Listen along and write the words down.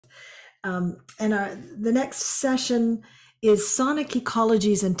The next session is sonic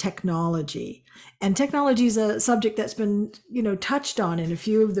ecologies and technology. And technology is a subject that's been, touched on in a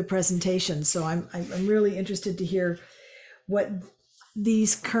few of the presentations. So I'm really interested to hear what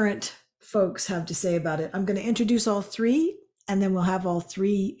these current folks have to say about it. I'm going to introduce all three, and then we'll have all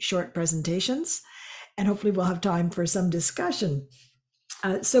three short presentations, and hopefully we'll have time for some discussion.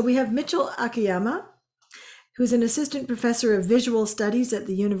 So we have Mitchell Akiyama, who's an assistant professor of visual studies at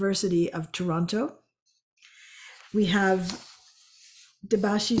the University of Toronto. We have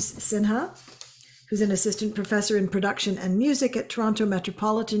Debashis Sinha, who's an assistant professor in production and music at Toronto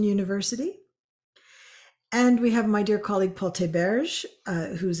Metropolitan University. And we have my dear colleague Paul Théberge,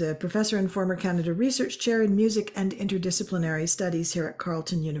 who's a professor and former Canada Research Chair in Music and Interdisciplinary Studies here at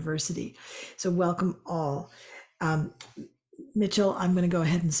Carleton University. So welcome all. Mitchell, I'm going to go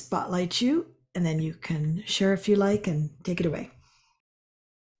ahead and spotlight you, and then you can share if you like and take it away.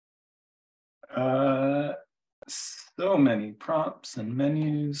 So many prompts and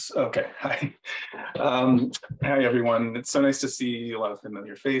menus. Okay, hi. Hi, everyone. It's so nice to see a lot of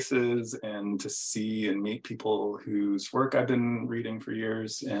familiar faces and to see and meet people whose work I've been reading for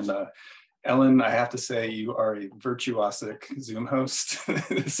years. And Ellen, I have to say, you are a virtuosic Zoom host.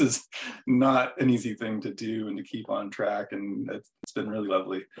 This is not an easy thing to do and to keep on track, and it's been really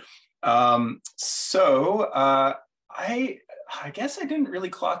lovely. I guess I didn't really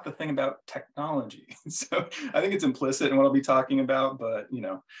clock the thing about technology. So I think it's implicit in what I'll be talking about, but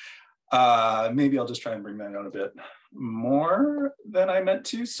maybe I'll just try and bring that out a bit more than I meant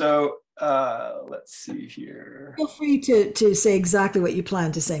to. So let's see here. Feel free to say exactly what you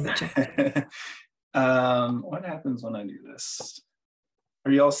plan to say, Mitchell. What happens when I do this?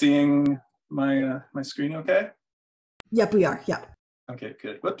 Are you all seeing my screen okay? Yep, we are, yeah. Okay,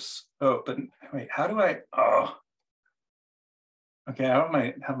 good. Whoops. Oh, but wait, how do I, oh. Okay,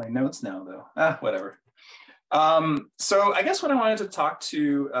 I have my notes now though. Whatever. So I guess what I wanted to talk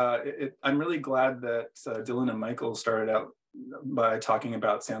to, I'm really glad that Dylan and Michael started out by talking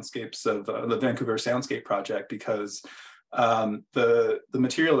about soundscapes of the Vancouver Soundscape Project, because the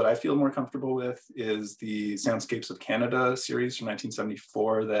material that I feel more comfortable with is the Soundscapes of Canada series from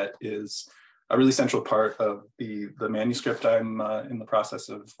 1974 that is a really central part of the manuscript I'm in the process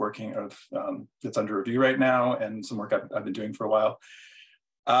of working of, that's under review right now, and some work I've been doing for a while.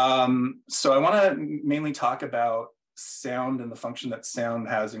 So I want to mainly talk about sound and the function that sound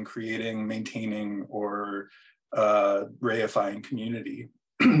has in creating, maintaining, or reifying community.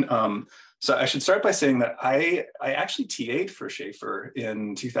 So I should start by saying that I actually TA'd for Schafer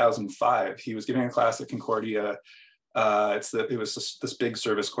in 2005. He was giving a class at Concordia. It was this big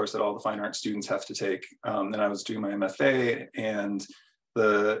service course that all the fine arts students have to take. And I was doing my MFA, and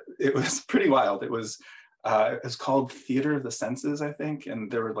it was pretty wild. It was called Theater of the Senses, I think. And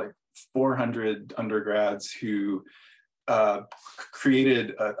there were like 400 undergrads who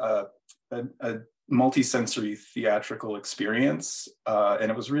created a multi-sensory theatrical experience. And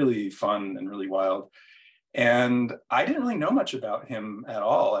it was really fun and really wild. And I didn't really know much about him at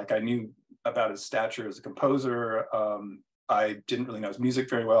all. Like, I knew about his stature as a composer. I didn't really know his music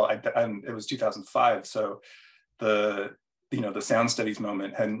very well. And it was 2005, so the sound studies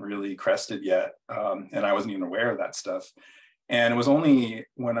moment hadn't really crested yet, and I wasn't even aware of that stuff. And it was only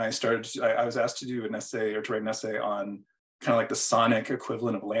when I started, I was asked to do an essay, or to write an essay on kind of like the sonic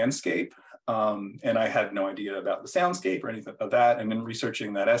equivalent of landscape, and I had no idea about the soundscape or anything of that. And in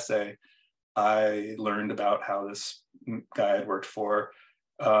researching that essay, I learned about how this guy I'd worked for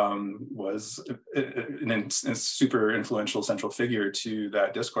was a super influential central figure to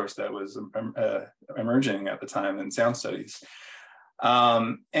that discourse that was emerging at the time in sound studies.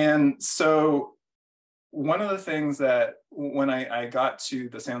 And so one of the things that when I got to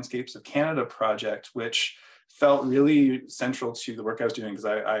the Soundscapes of Canada project, which felt really central to the work I was doing, because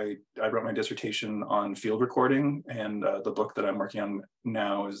I wrote my dissertation on field recording, and the book that I'm working on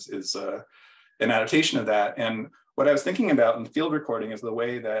now is an adaptation of that. And what I was thinking about in field recording is the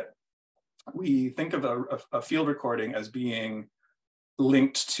way that we think of a field recording as being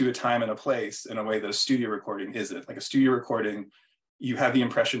linked to a time and a place in a way that a studio recording isn't. Like a studio recording, you have the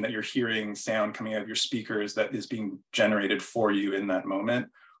impression that you're hearing sound coming out of your speakers that is being generated for you in that moment.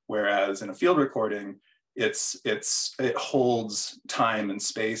 Whereas in a field recording, it holds time and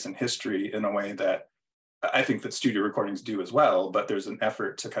space and history in a way that I think that studio recordings do as well, but there's an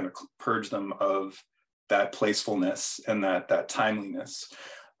effort to kind of purge them of that placefulness and that timeliness.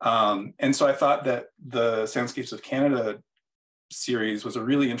 And so I thought that the Soundscapes of Canada series was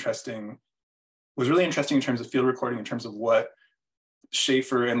really interesting in terms of field recording, in terms of what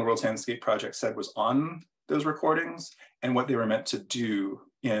Schafer and the World Soundscape Project said was on those recordings and what they were meant to do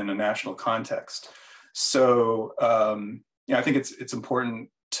in a national context. So I think it's important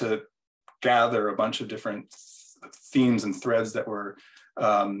to gather a bunch of different themes and threads that were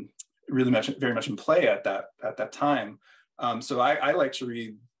really very much in play at that time. So I like to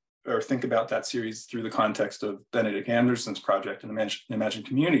read or think about that series through the context of Benedict Anderson's project in Imagined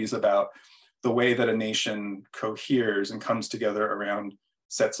Communities, about the way that a nation coheres and comes together around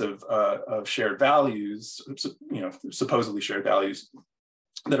sets of shared values, supposedly shared values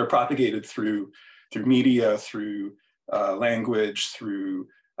that are propagated through media, through language, through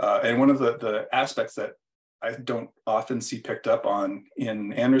and one of the aspects that I don't often see picked up on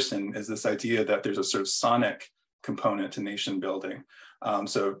in Anderson is this idea that there's a sort of sonic component to nation building.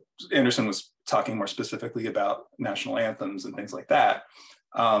 So Anderson was talking more specifically about national anthems and things like that.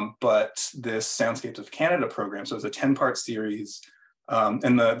 But this Soundscapes of Canada program, so it was a 10-part series.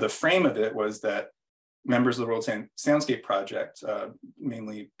 And the frame of it was that members of the World Soundscape Project,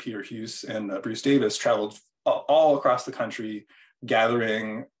 mainly Peter Hughes and Bruce Davis, traveled all across the country,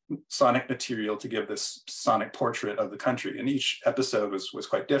 gathering sonic material to give this sonic portrait of the country. And each episode was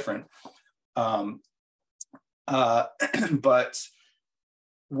quite different. But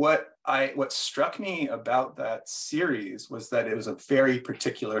what struck me about that series was that it was a very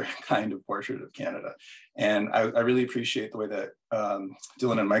particular kind of portrait of Canada. And I really appreciate the way that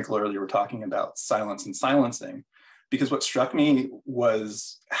Dylan and Michael earlier were talking about silence and silencing, because what struck me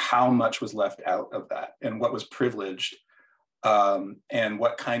was how much was left out of that and what was privileged, and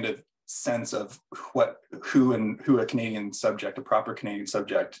what kind of sense of who a Canadian subject, a proper Canadian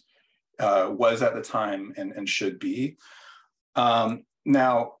subject, was at the time and should be.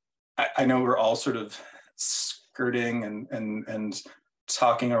 Now, I know we're all sort of skirting and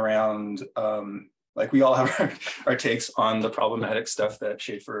talking around, like we all have our takes on the problematic stuff that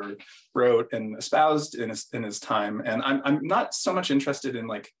Schafer wrote and espoused in his time. And I'm not so much interested in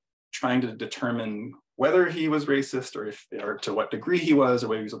like trying to determine whether he was racist or to what degree he was, or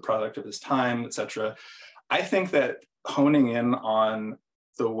whether he was a product of his time, et cetera. I think that honing in on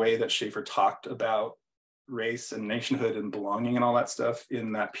the way that Schafer talked about race and nationhood and belonging and all that stuff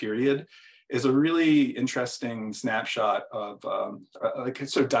in that period is a really interesting snapshot of like a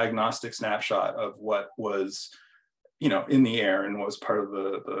sort of diagnostic snapshot of what was, in the air and was part of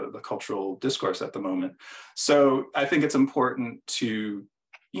the cultural discourse at the moment. So I think it's important to,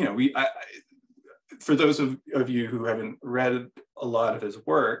 for those of you who haven't read a lot of his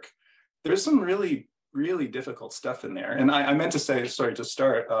work, there's some really difficult stuff in there. And I meant to say, sorry to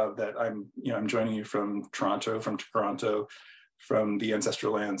start, that I'm joining you from Toronto, from the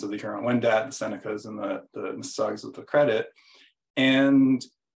ancestral lands of the Huron-Wendat, the Senecas, and the Mississaugas of the Credit. And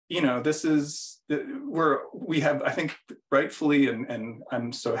this is we have, I think, rightfully, and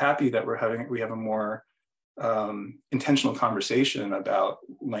I'm so happy that we have a more intentional conversation about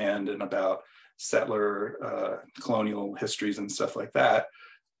land and about settler colonial histories and stuff like that.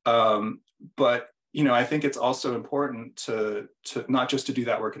 But I think it's also important to not just to do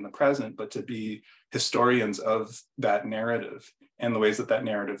that work in the present, but to be historians of that narrative and the ways that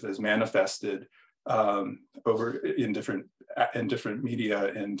narrative is manifested over in different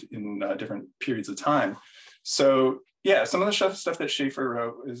media and in different periods of time. So yeah, some of the stuff that Schafer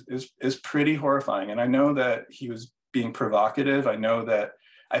wrote is pretty horrifying. And I know that he was being provocative. I know that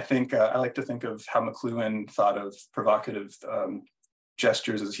I like to think of how McLuhan thought of provocative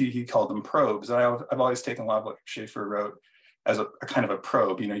gestures as he called them probes. And I've always taken a lot of what Schafer wrote as a kind of a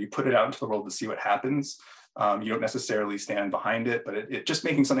probe. You put it out into the world to see what happens. You don't necessarily stand behind it, but it just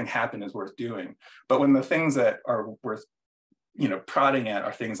making something happen is worth doing. But when the things that are worth prodding at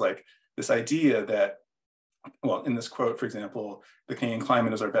are things like this idea that, well, in this quote, for example, the Canadian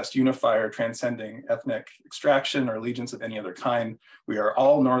climate is our best unifier, transcending ethnic extraction or allegiance of any other kind. We are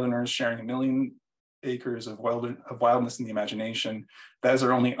all Northerners sharing 1 million acres of wildness in the imagination. That is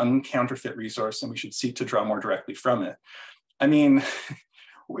our only uncounterfeit resource, and we should seek to draw more directly from it. I mean,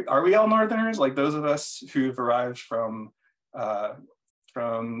 are we all Northerners? Like those of us who've arrived from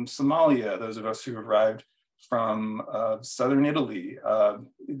Somalia, those of us who arrived from Southern Italy,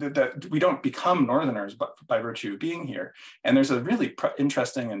 that we don't become Northerners but by virtue of being here. And there's a really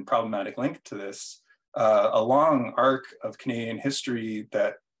interesting and problematic link to this, a long arc of Canadian history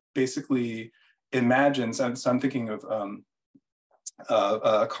that basically imagines, and so I'm thinking of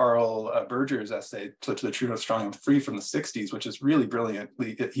Carl Berger's essay, To the True, Strong, and Free from the 60s, which is really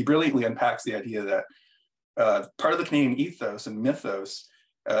he brilliantly unpacks the idea that part of the Canadian ethos and mythos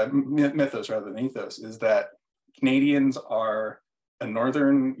rather than ethos, is that Canadians are a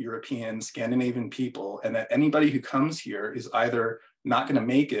Northern European, Scandinavian people, and that anybody who comes here is either not going to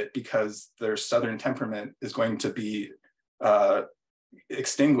make it because their Southern temperament is going to be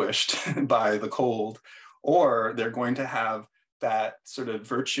extinguished by the cold, or they're going to have that sort of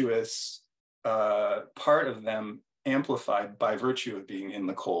virtuous part of them amplified by virtue of being in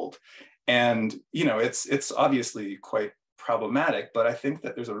the cold. And, you know, it's obviously quite problematic, but I think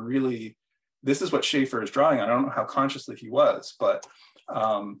that there's a really, this is what Schafer is drawing on. I don't know how consciously he was, but,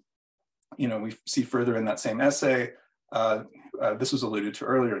 you know, we see further in that same essay, this was alluded to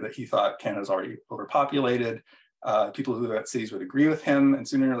earlier, that he thought Canada's already overpopulated. People who live at cities would agree with him, and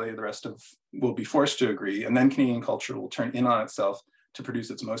sooner or later the rest of will be forced to agree, and then Canadian culture will turn in on itself to produce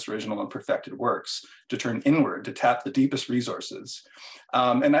its most original and perfected works, to turn inward, to tap the deepest resources.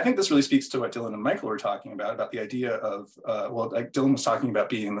 And I think this really speaks to what Dylan and Michael were talking about the idea of, well, like Dylan was talking about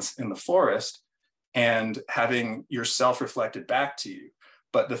being in the forest and having yourself reflected back to you.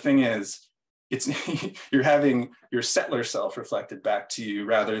 But the thing is, it's you're having your settler self reflected back to you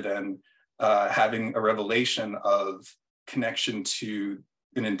rather than having a revelation of connection to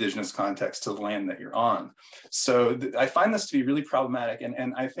an indigenous context, to the land that you're on. So I find this to be really problematic.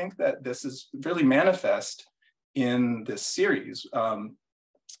 And I think that this is really manifest in this series.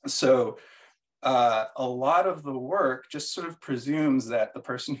 So a lot of the work just sort of presumes that the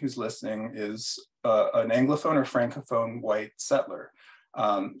person who's listening is an Anglophone or Francophone white settler.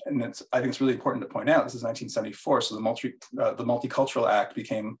 And I think it's really important to point out, this is 1974, so the Multicultural Act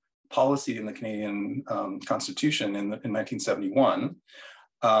became policy in the Canadian Constitution in 1971.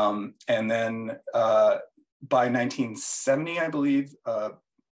 And then by 1970, I believe,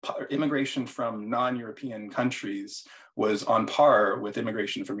 immigration from non-European countries was on par with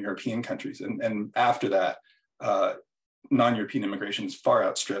immigration from European countries. And after that, non-European immigration has far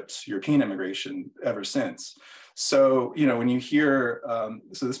outstripped European immigration ever since. So, you know, when you hear,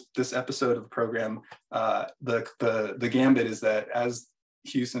 so this episode of the program, the gambit is that as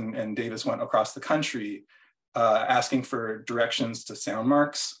Hughes and Davis went across the country, asking for directions to sound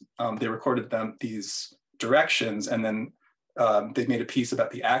marks, they recorded these directions, and then they made a piece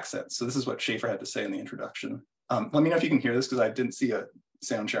about the accents. So this is what Schafer had to say in the introduction. Let me know if you can hear this, because I didn't see a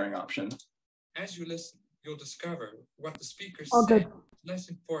sound sharing option. As you listen, you'll discover what the speakers Okay. say is less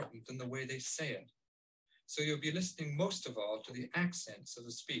important than the way they say it. So you'll be listening most of all to the accents of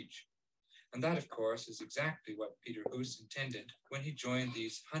the speech. And that, of course, is exactly what Peter Goose intended when he joined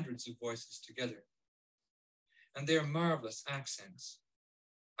these hundreds of voices together. And they're marvelous accents.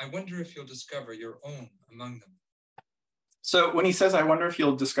 I wonder if you'll discover your own among them. So when he says, I wonder if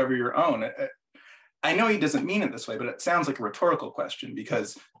you'll discover your own, I know he doesn't mean it this way, but it sounds like a rhetorical question,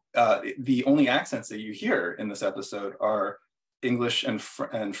 because the only accents that you hear in this episode are English and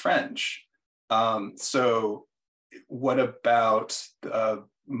French. So what about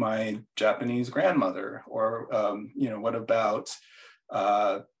my Japanese grandmother? Or, you know, what about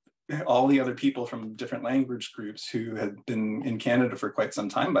all the other people from different language groups who had been in Canada for quite some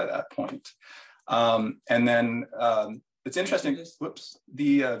time by that point? And then it's interesting, whoops,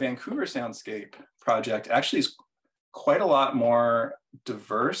 the Vancouver Soundscape project actually is quite a lot more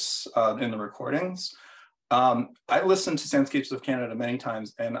diverse in the recordings. I listened to Soundscapes of Canada many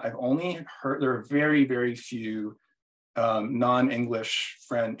times, and I've only heard, there are very, very few non-English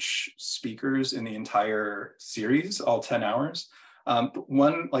French speakers in the entire series, all 10 hours.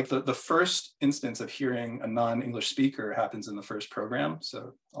 One, like the first instance of hearing a non-English speaker happens in the first program,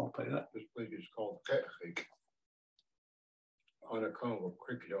 so I'll play that. This place is called Théberge. On a kind of a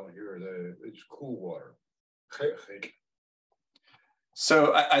creek down here, it's cool water. Théberge.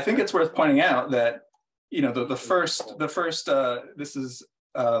 So I think it's worth pointing out that, you know, the first this is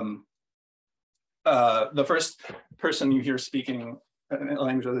the first person you hear speaking a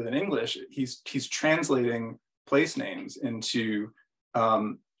language other than English. He's translating place names into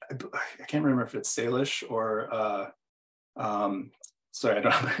I can't remember if it's Salish or sorry, I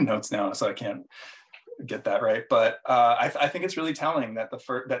don't have my notes now, so I can't get that right. But I think it's really telling that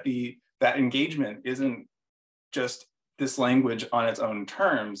that engagement isn't just this language on its own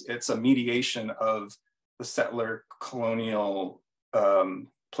terms. It's a mediation of the settler colonial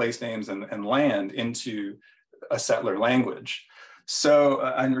place names and land into a settler language. So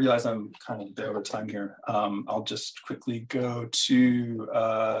I realize I'm kind of a bit over time here. I'll just quickly go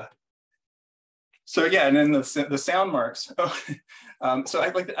to, so yeah, and then the sound marks. So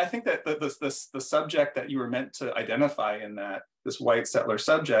I think that the subject that you were meant to identify in that, this white settler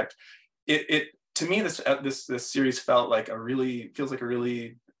subject, it to me, this series feels like a really,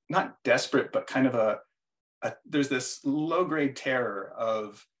 not desperate, but kind of there's this low-grade terror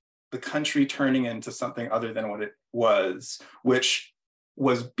of the country turning into something other than what it was, which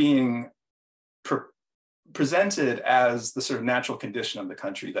was being presented as the sort of natural condition of the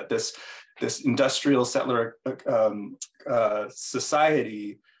country, that this industrial settler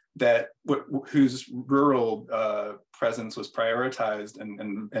society whose rural presence was prioritized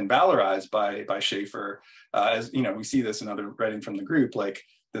and valorized by Schafer, as we see this in other writing from the group, like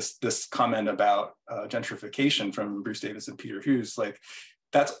this comment about gentrification from Bruce Davis and Peter Hughes, like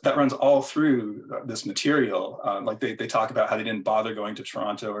that runs all through this material. Like they talk about how they didn't bother going to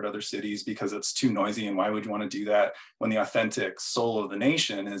Toronto or to other cities because it's too noisy, and why would you want to do that when the authentic soul of the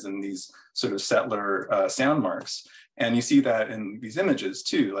nation is in these sort of settler sound marks. And you see that in these images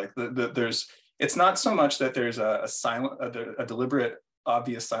too. Like it's not so much that there's a deliberate,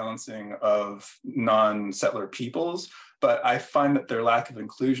 obvious silencing of non-settler peoples, but I find that their lack of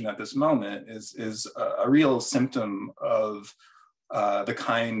inclusion at this moment is a real symptom of the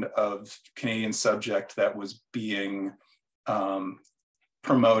kind of Canadian subject that was being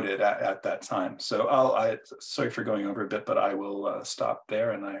promoted at that time. So sorry for going over a bit, but I will stop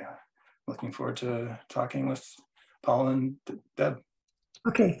there, and I'm looking forward to talking with Paul and Deb.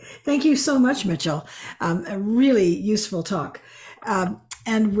 Okay, thank you so much, Mitchell. A really useful talk.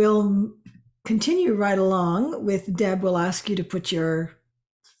 And we'll continue right along with Deb. We'll ask you to put your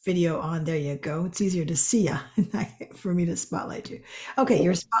video on. There you go. It's easier to see you for me to spotlight you. Okay,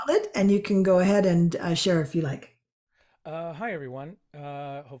 you're spotlit, and you can go ahead and share if you like. Hi, everyone.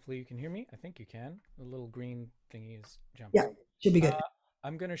 Hopefully you can hear me. I think you can. The little green thingy is jumping. Yeah, should be good.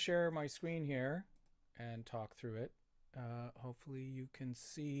 I'm going to share my screen here and talk through it. Hopefully you can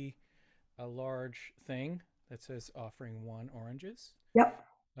see a large thing that says offering 1 oranges. Yep.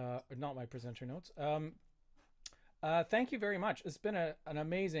 Not my presenter notes. Thank you very much. It's been an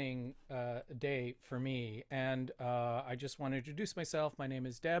amazing day for me, and I just want to introduce myself. My name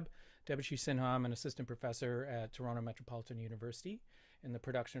is Debashis Sinha. I'm an assistant professor at Toronto Metropolitan University in the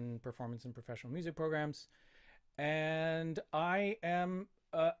production, performance, and professional music programs, and I am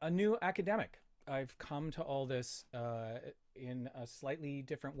a new academic. I've come to all this in a slightly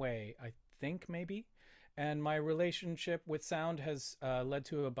different way, I think, maybe, and my relationship with sound has led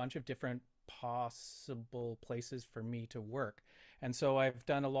to a bunch of different possible places for me to work. And so I've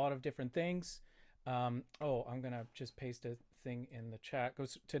done a lot of different things. I'm gonna just paste a thing in the chat.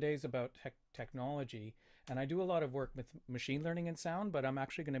 Today's about technology, and I do a lot of work with machine learning and sound, but I'm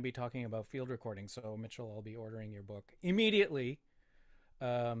actually going to be talking about field recording. So Mitchell, I'll be ordering your book immediately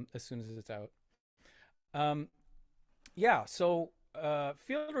as soon as it's out.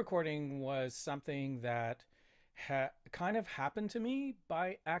 Field recording was something that kind of happened to me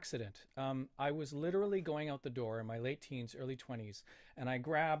by accident. I was literally going out the door in my late teens, early 20s, and I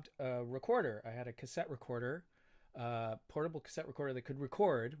grabbed a recorder. I had a cassette recorder, portable cassette recorder that could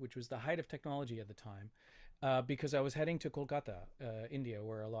record, which was the height of technology at the time, because I was heading to Kolkata, India,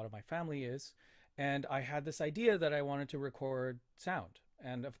 where a lot of my family is. And I had this idea that I wanted to record sound.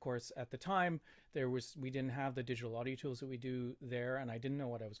 And of course, at the time, we didn't have the digital audio tools that we do there, and I didn't know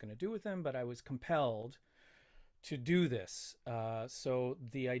what I was going to do with them, but I was compelled to do this. So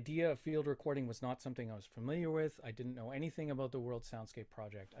the idea of field recording was not something I was familiar with. I didn't know anything about the World Soundscape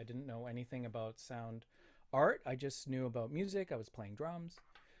Project. I didn't know anything about sound art. I just knew about music. I was playing drums.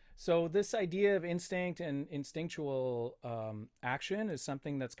 So this idea of instinct and instinctual action is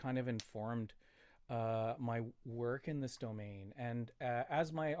something that's kind of informed my work in this domain. And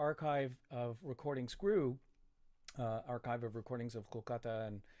as my archive of recordings grew, archive of recordings of Kolkata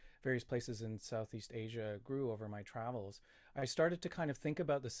and various places in Southeast Asia grew over my travels, I started to kind of think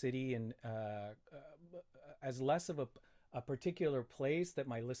about the city and as less of a particular place that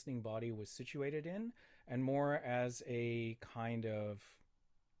my listening body was situated in, and more as a kind of,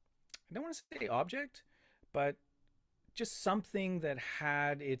 I don't want to say object, but just something that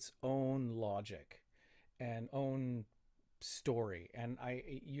had its own logic and own story. And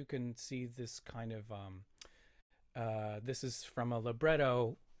you can see this kind of, this is from a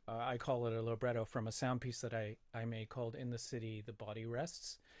libretto. I call it a libretto from a sound piece that I made called In the City, the Body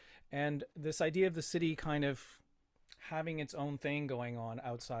Rests. And this idea of the city kind of having its own thing going on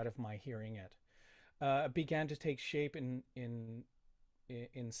outside of my hearing it began to take shape in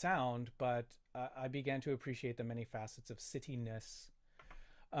sound, but I began to appreciate the many facets of cityness.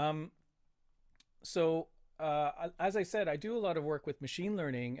 As I said, I do a lot of work with machine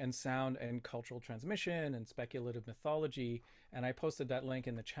learning and sound and cultural transmission and speculative mythology, and I posted that link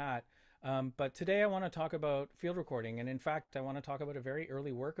in the chat. But today I want to talk about field recording, and in fact, I want to talk about a very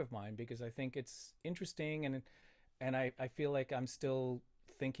early work of mine because I think it's interesting, and I feel like I'm still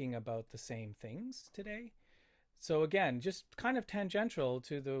thinking about the same things today. So again, just kind of tangential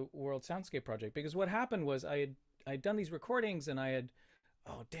to the World Soundscape Project, because what happened was I'd done these recordings and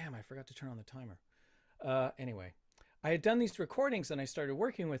oh damn, I forgot to turn on the timer. Anyway, I had done these recordings and I started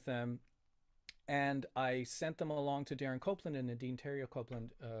working with them, and I sent them along to Darren Copeland and Nadine Terrio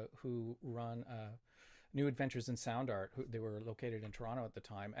Copeland, who run New Adventures in Sound Art. They were located in Toronto at the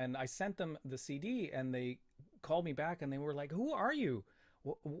time, and I sent them the CD, and they called me back, and they were like, "Who are you?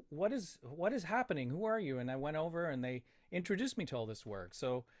 What is happening? Who are you?" And I went over, and they introduced me to all this work.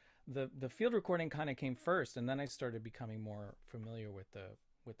 So the field recording kind of came first, and then I started becoming more familiar with the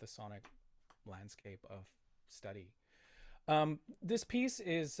sonic landscape of study. This piece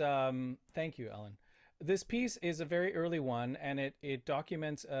is thank you, Ellen. This piece is a very early one, and it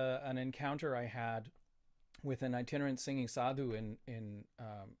documents an encounter I had with an itinerant singing sadhu in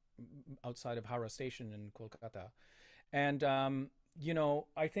outside of Howrah Station in Kolkata, and you know,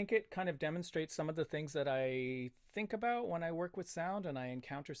 I think it kind of demonstrates some of the things that I think about when I work with sound and I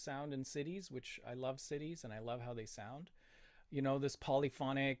encounter sound in cities, which I love cities and I love how they sound. You know, this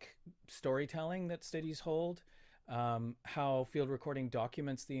polyphonic storytelling that cities hold, how field recording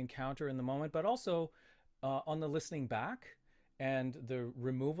documents the encounter in the moment, but also on the listening back and the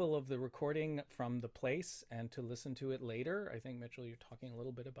removal of the recording from the place and to listen to it later. I think, Mitchell, you're talking a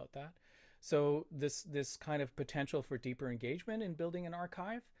little bit about that. So this kind of potential for deeper engagement in building an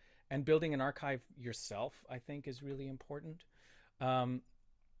archive, and building an archive yourself, I think, is really important. And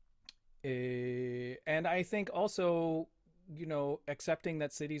I think also, you know, accepting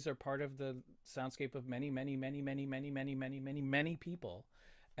that cities are part of the soundscape of many people,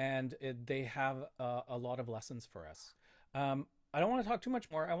 and they have a lot of lessons for us. I don't want to talk too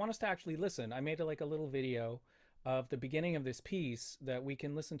much more. I want us to actually listen. I made a little video of the beginning of this piece that we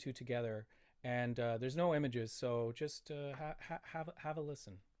can listen to together, and there's no images, so just have a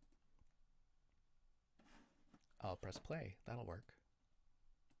listen. I'll press play. That'll work.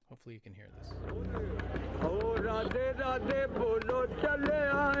 Hopefully you can hear this. Oh, Radhe Radhe bolo chale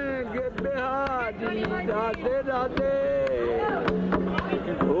aayenge bihari, Radhe Radhe.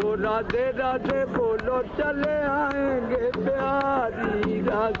 Oh, Radhe Radhe bolo chale aayenge bihari,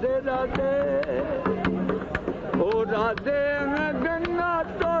 Radhe Radhe. Oh, Radhe mein Ganga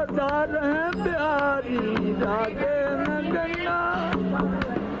to dar hai bihari, Radhe mein Ganga.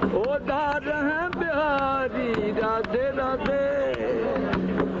 Oh, dar hai bihari, Radhe Radhe.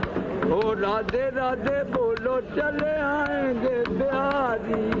 ओ राधे राधे बोलो चले आएंगे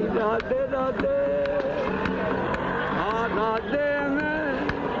बिहारी, राधे राधे।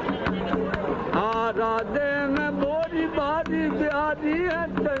 राधे में बोरी भारी बिहारी है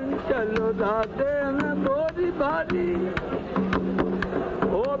चंचलो, राधे में बोरी भारी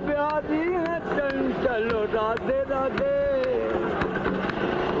ओ बिहारी है चंचलो, राधे राधे।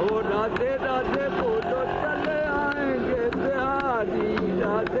 ओ राधे राधे बोलो चले आएंगे बिहारी,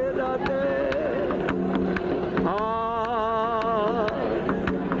 राधे राधे। हाँ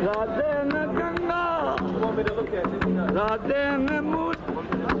राधे में गंगा, राधे में मूर्ति,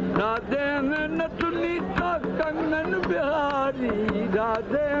 राधे में नथुनी का कंगन बिहारी,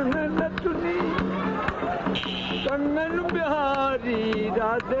 राधे में नथुनी कंगन बिहारी,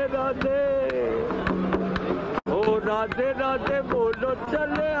 राधे राधे। ओ राधे राधे बोलो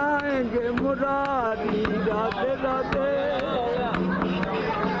चले आएंगे मुरारी, राधे राधे।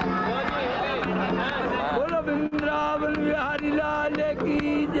 बोलो वृंदावन बिहारी लाल की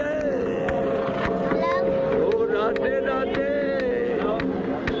जय। ओ राधे राधे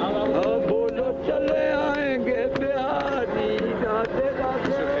बोलो चले आएंगे Bihari, Radhe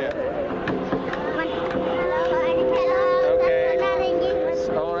Radhe.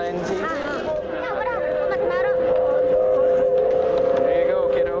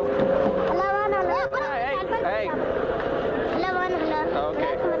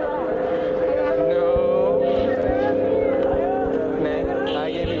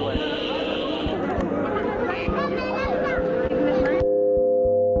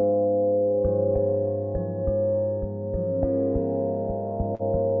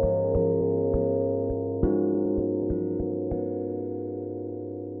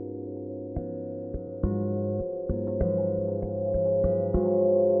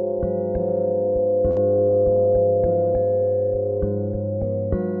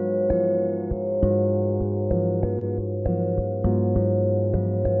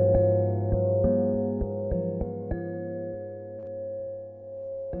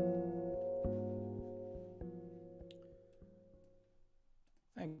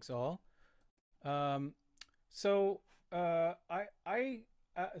 Thanks all.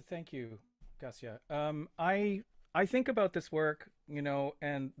 Thank you, Gassia. I think about this work, you know,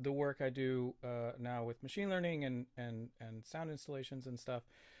 and the work I do now with machine learning and sound installations and stuff.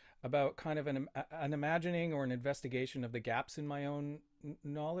 about kind of an imagining or an investigation of the gaps in my own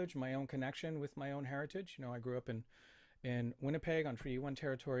knowledge, my own connection with my own heritage. You know, I grew up in Winnipeg on Treaty 1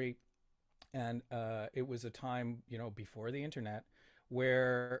 territory, and it was a time, you know, before the internet,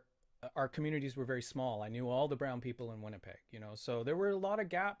 where our communities were very small. I knew all the brown people in Winnipeg, you know, so there were a lot of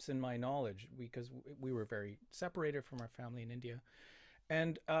gaps in my knowledge because we were very separated from our family in India.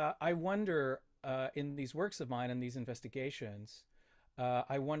 And I wonder in these works of mine and these investigations,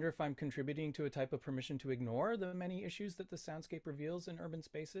 I wonder if I'm contributing to a type of permission to ignore the many issues that the soundscape reveals in urban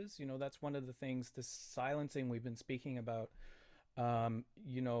spaces. You know, that's one of the things, this silencing we've been speaking about,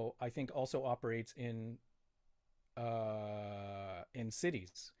 you know, I think also operates in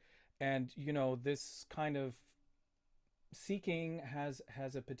cities. And, you know, this kind of seeking has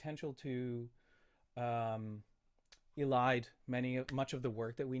a potential to elide much of the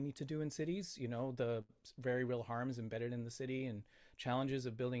work that we need to do in cities. You know, the very real harms embedded in the city and challenges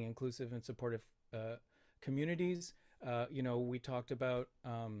of building inclusive and supportive communities. You know, we talked about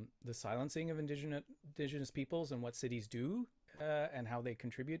the silencing of indigenous peoples and what cities do and how they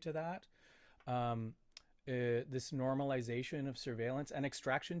contribute to that. This normalization of surveillance and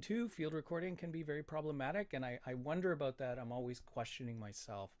extraction too. Field recording can be very problematic, and I wonder about that. I'm always questioning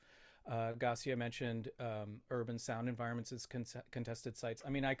myself. Garcia mentioned urban sound environments as contested sites.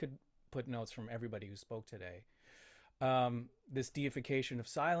 I mean, I could put notes from everybody who spoke today. This deification of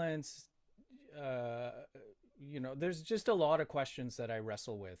silence, you know, there's just a lot of questions that I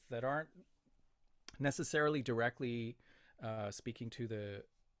wrestle with that aren't necessarily directly speaking to the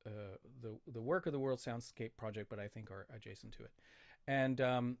work of the World Soundscape Project, but I think are adjacent to it.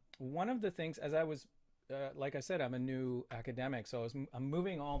 And one of the things, as I was, like I said, I'm a new academic, so I'm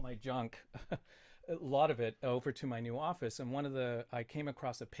moving all my junk, a lot of it, over to my new office. And I came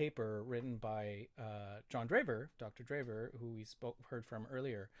across a paper written by John Draver, Dr. Draver, who we heard from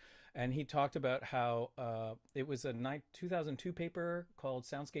earlier. And he talked about how it was a 2002 paper called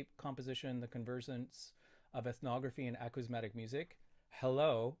Soundscape Composition, the Convergence of Ethnography and Acousmatic Music.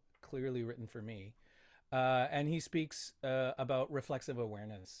 Hello, clearly written for me. And he speaks about reflexive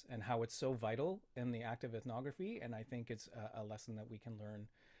awareness and how it's so vital in the act of ethnography. And I think it's a lesson that we can learn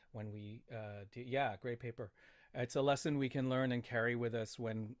when we great paper. It's a lesson we can learn and carry with us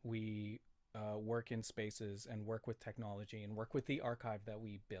when we work in spaces and work with technology and work with the archive that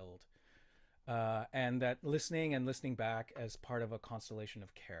we build. And that listening and listening back as part of a constellation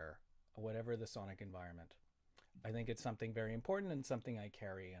of care, whatever the sonic environment. I think it's something very important and something I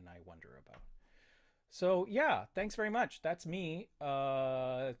carry and I wonder about. So yeah, thanks very much. That's me.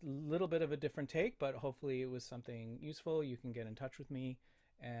 A little bit of a different take, but hopefully it was something useful. You can get in touch with me.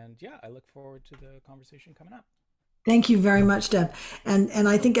 And yeah, I look forward to the conversation coming up. Thank you very much, Deb. And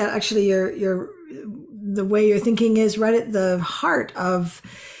I think actually the way you're thinking is right at the heart of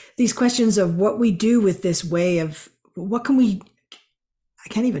these questions of what we do with this way of I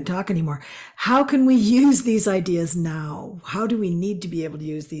can't even talk anymore. How can we use these ideas now? How do we need to be able to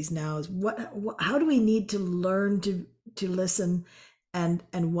use these now? How do we need to learn to listen, and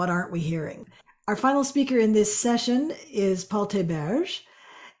what aren't we hearing? Our final speaker in this session is Paul Théberge.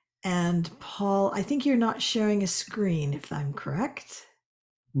 And Paul, I think you're not sharing a screen, if I'm correct.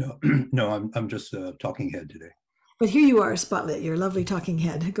 No, I'm just a talking head today. But here you are, Spotlit, your lovely talking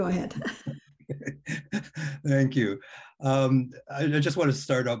head. Go ahead. Thank you. I just want to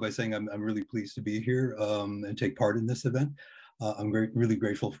start off by saying I'm really pleased to be here and take part in this event. I'm really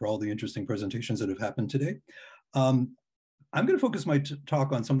grateful for all the interesting presentations that have happened today. I'm going to focus my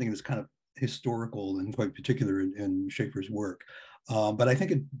talk on something that's kind of historical and quite particular in Schafer's work. But I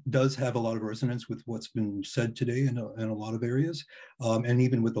think it does have a lot of resonance with what's been said today in a lot of areas, and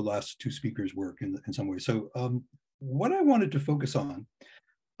even with the last two speakers' work in some ways. So what I wanted to focus on,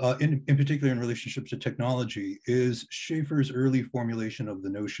 in particular in relationship to technology, is Schafer's early formulation of the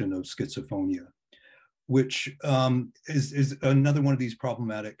notion of schizophonia, which is another one of these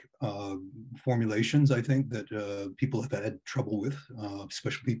problematic formulations, I think, that people have had trouble with,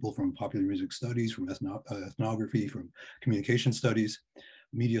 especially people from popular music studies, from ethnography, from communication studies,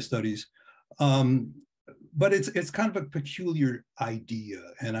 media studies. But it's kind of a peculiar idea,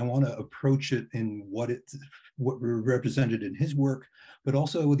 and I want to approach it in what represented in his work, but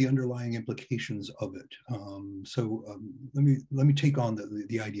also with the underlying implications of it. Let me take on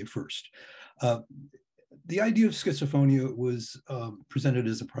the idea first. The idea of schizophonia was presented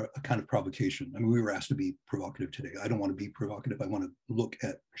as a kind of provocation. I mean, we were asked to be provocative today. I don't want to be provocative. I want to look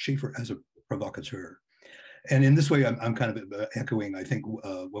at Schafer as a provocateur. And in this way, I'm kind of echoing, I think,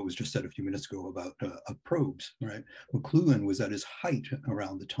 what was just said a few minutes ago about probes, right? McLuhan was at his height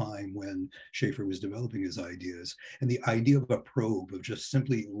around the time when Schafer was developing his ideas. And the idea of a probe, of just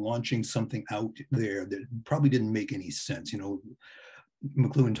simply launching something out there that probably didn't make any sense. You know,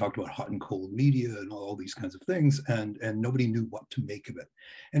 McLuhan talked about hot and cold media and all these kinds of things, and nobody knew what to make of it.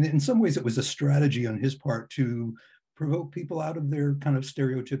 And in some ways, it was a strategy on his part to provoke people out of their kind of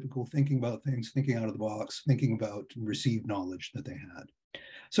stereotypical thinking about things, thinking out of the box, thinking about received knowledge that they had.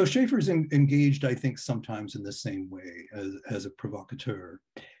 So Schafer's engaged, I think, sometimes in the same way as a provocateur.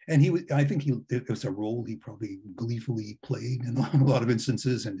 And I think it was a role he probably gleefully played in a lot of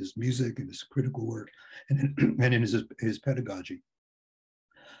instances in his music and his critical work and in his pedagogy.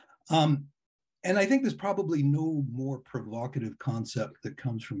 And I think there's probably no more provocative concept that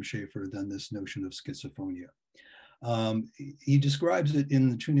comes from Schafer than this notion of schizophrenia. He describes it in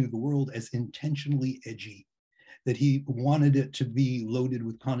The Tuning of the World as intentionally edgy, that he wanted it to be loaded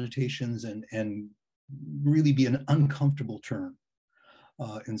with connotations and really be an uncomfortable term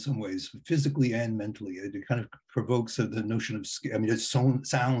in some ways, physically and mentally. It kind of provokes the notion of, I mean, it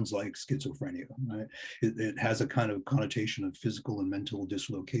sounds like schizophrenia, right? It has a kind of connotation of physical and mental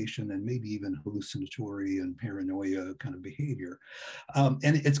dislocation and maybe even hallucinatory and paranoia kind of behavior. And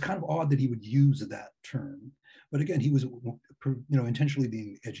it's kind of odd that he would use that term. But again, he was, intentionally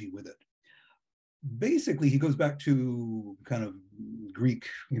being edgy with it. Basically, he goes back to kind of Greek,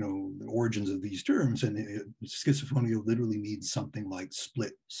 the origins of these terms, and schizophrenia literally means something like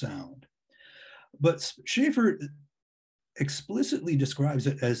split sound. But Schafer explicitly describes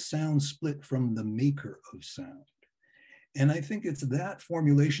it as sound split from the maker of sound. And I think it's that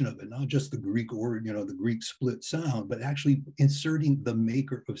formulation of it, not just the Greek or, the Greek split sound, but actually inserting the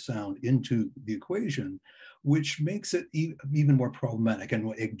maker of sound into the equation, which makes it even more problematic.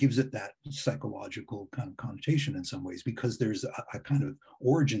 And it gives it that psychological kind of connotation in some ways, because there's a kind of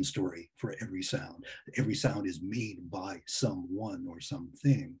origin story for every sound. Every sound is made by someone or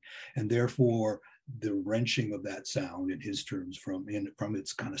something. And therefore, the wrenching of that sound, in his terms, from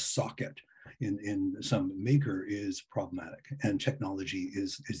its kind of socket in some maker is problematic, and technology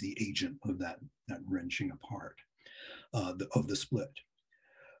is the agent of that wrenching apart of the split.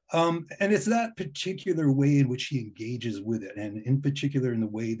 And it's that particular way in which he engages with it, and in particular in the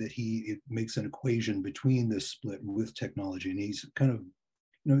way that he makes an equation between this split with technology. And he's kind of,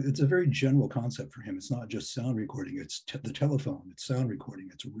 it's a very general concept for him. It's not just sound recording, it's the telephone, it's sound recording,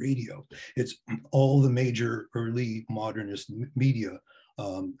 it's radio, it's all the major early modernist media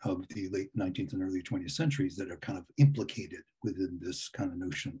of the late 19th and early 20th centuries that are kind of implicated within this kind of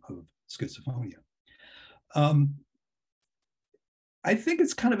notion of schizophrenia. I think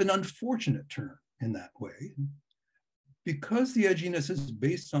it's kind of an unfortunate term in that way, because the edginess is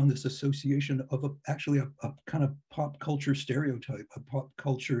based on this association of actually a kind of pop culture stereotype, a pop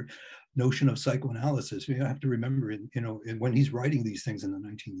culture notion of psychoanalysis. You have to remember, when he's writing these things in the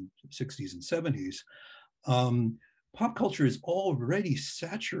 1960s and 70s, pop culture is already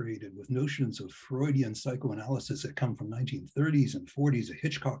saturated with notions of Freudian psychoanalysis that come from 1930s and 40s,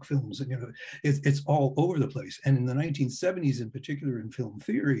 Hitchcock films, and it's all over the place. And in the 1970s, in particular in film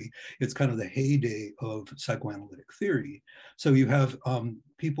theory, it's kind of the heyday of psychoanalytic theory. So you have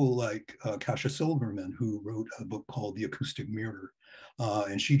people like Kasia Silverman, who wrote a book called The Acoustic Mirror.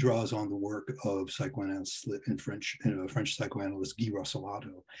 And she draws on the work of psychoanalysts in French psychoanalyst Guy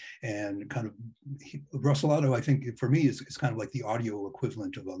Rosolato. And kind of, Rosolato, I think, for me, is kind of like the audio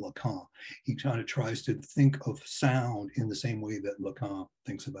equivalent of a Lacan. He kind of tries to think of sound in the same way that Lacan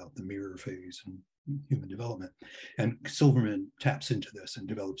thinks about the mirror phase and human development. And Silverman taps into this and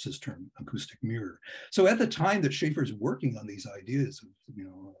develops this term, acoustic mirror. So at the time that Schafer's working on these ideas of,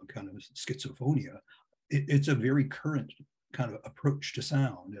 kind of schizophrenia, it's a very current kind of approach to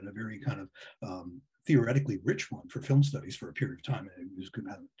sound, and a very kind of theoretically rich one for film studies for a period of time, and it was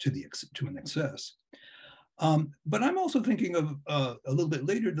to an excess. But I'm also thinking of a little bit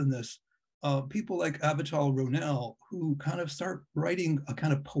later than this, people like Avital Ronell, who kind of start writing a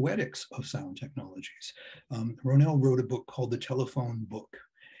kind of poetics of sound technologies. Ronell wrote a book called The Telephone Book,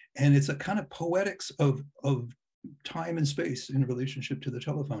 and it's a kind of poetics of time and space in relationship to the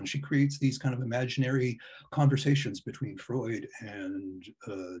telephone. She creates these kind of imaginary conversations between Freud and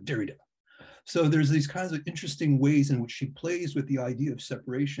Derrida. So there's these kinds of interesting ways in which she plays with the idea of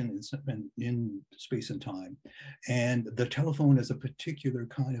separation in space and time. And the telephone is a particular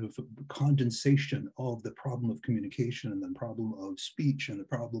kind of condensation of the problem of communication, and the problem of speech, and the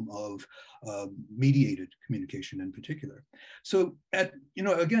problem of mediated communication in particular. So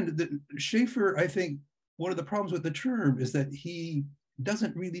again, Schafer, I think, one of the problems with the term is that he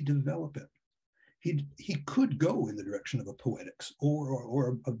doesn't really develop it. he could go in the direction of a poetics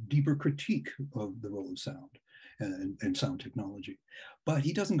or a deeper critique of the role of sound and sound technology, but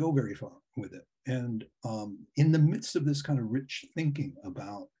he doesn't go very far with it. And in the midst of this kind of rich thinking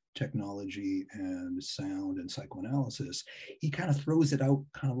about technology and sound and psychoanalysis, he kind of throws it out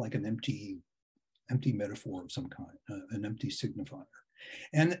kind of like an empty metaphor of some kind, an empty signifier.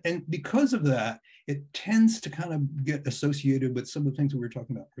 And because of that, it tends to kind of get associated with some of the things that we were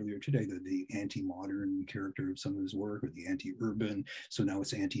talking about earlier today, the anti-modern character of some of his work, or the anti-urban, so now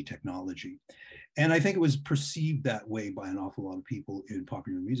it's anti-technology. And I think it was perceived that way by an awful lot of people in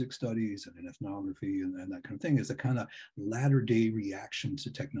popular music studies and in ethnography and that kind of thing, as a kind of latter-day reaction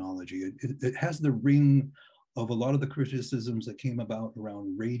to technology. It has the ring of a lot of the criticisms that came about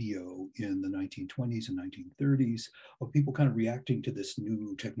around radio in the 1920s and 1930s, of people kind of reacting to this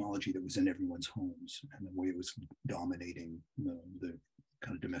new technology that was in everyone's homes and the way it was dominating the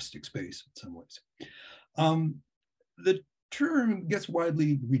kind of domestic space in some ways. The term gets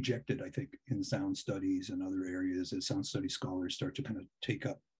widely rejected, I think, in sound studies and other areas, as sound study scholars start to kind of take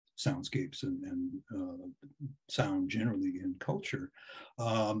up soundscapes and sound generally in culture.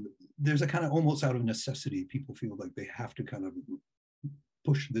 There's a kind of almost out of necessity, people feel like they have to kind of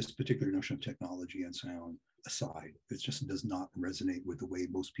push this particular notion of technology and sound aside. It just does not resonate with the way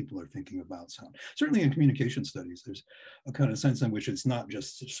most people are thinking about sound. Certainly in communication studies, there's a kind of sense in which it's not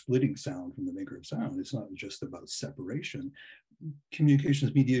just splitting sound from the maker of sound. It's not just about separation.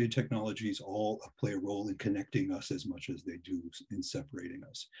 Communications mediated technologies all play a role in connecting us as much as they do in separating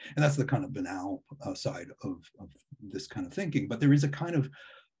us. And that's the kind of banal side of this kind of thinking. But there is a kind of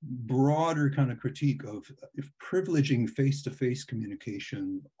broader kind of critique of privileging face-to-face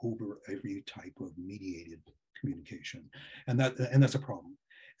communication over every type of mediated communication. And that's a problem.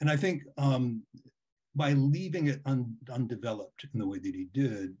 And I think by leaving it undeveloped in the way that he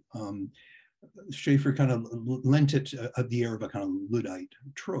did, Schafer kind of lent it the air of a kind of Luddite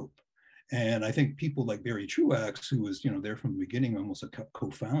trope. And I think people like Barry Truax, who was there from the beginning, almost a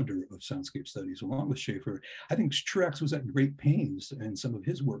co-founder of soundscape studies, along with Schafer, I think Truax was at great pains in some of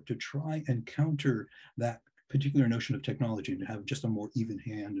his work to try and counter that particular notion of technology and to have just a more even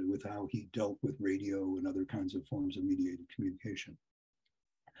hand with how he dealt with radio and other kinds of forms of mediated communication.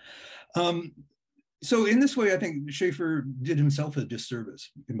 So in this way, I think Schafer did himself a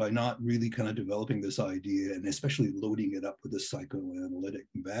disservice by not really kind of developing this idea and especially loading it up with a psychoanalytic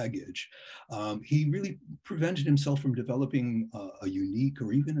baggage. He really prevented himself from developing a unique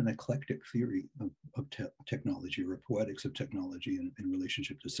or even an eclectic theory of technology, or a poetics of technology in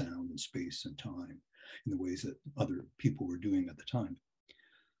relationship to sound and space and time in the ways that other people were doing at the time.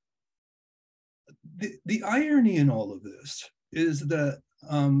 The irony in all of this is that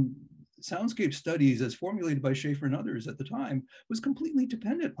soundscape studies, as formulated by Schafer and others at the time, was completely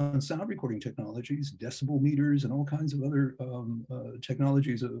dependent on sound recording technologies, decibel meters, and all kinds of other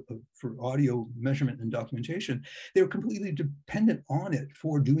technologies for audio measurement and documentation. They were completely dependent on it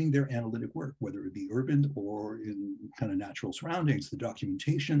for doing their analytic work, whether it be urban or in kind of natural surroundings. The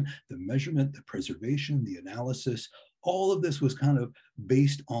documentation, the measurement, the preservation, the analysis, all of this was kind of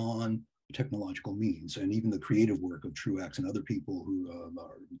based on technological means, and even the creative work of Truax and other people who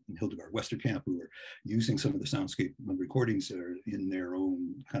are in Hildegard Westerkamp, who are using some of the soundscape recordings that are in their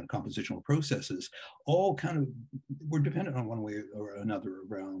own kind of compositional processes, all kind of were dependent on one way or another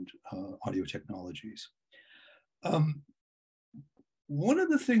around audio technologies. One of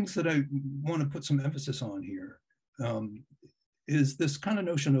the things that I want to put some emphasis on here is this kind of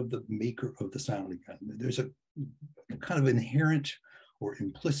notion of the maker of the sound again. There's a kind of inherent or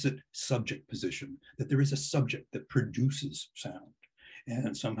implicit subject position, that there is a subject that produces sound.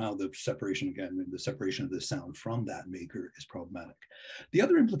 And somehow the separation, again, the separation of the sound from that maker is problematic. The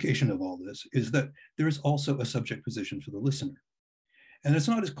other implication of all this is that there is also a subject position for the listener. And it's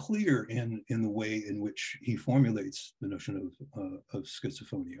not as clear in the way in which he formulates the notion of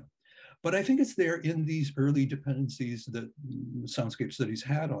schizophrenia. But I think it's there in these early dependencies that soundscape studies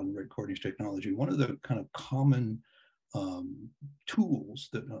had on recording technology. One of the kind of common tools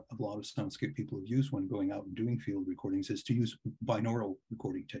that a lot of soundscape people have used when going out and doing field recordings is to use binaural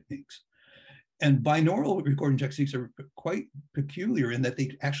recording techniques. And binaural recording techniques are quite peculiar in that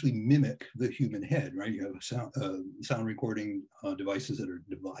they actually mimic the human head, right? You have sound recording devices that are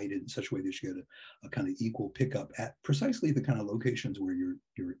divided in such a way that you get a kind of equal pickup at precisely the kind of locations where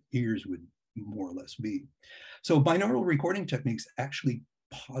your ears would more or less be. So binaural recording techniques actually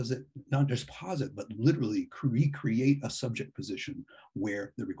not just posit, but literally recreate a subject position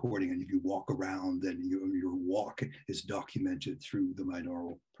where the recording, and if you walk around, then your walk is documented through the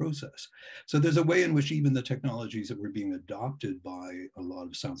binaural process. So there's a way in which even the technologies that were being adopted by a lot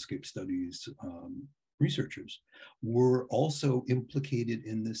of soundscape studies researchers were also implicated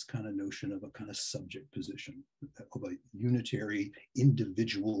in this kind of notion of a kind of subject position, of a unitary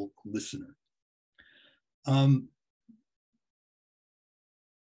individual listener.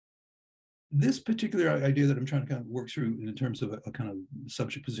 This particular idea that I'm trying to kind of work through in terms of a kind of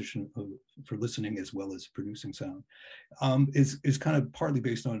subject position for listening as well as producing sound is kind of partly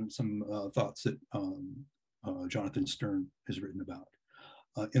based on some thoughts that Jonathan Stern has written about.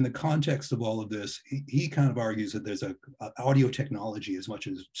 In the context of all of this, he kind of argues that there's a audio technology, as much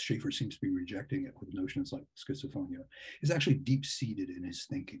as Schafer seems to be rejecting it with notions like schizophrenia, is actually deep-seated in his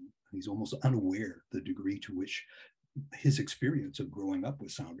thinking. He's almost unaware the degree to which his experience of growing up with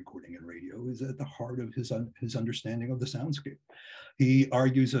sound recording and radio is at the heart of his understanding of the soundscape. He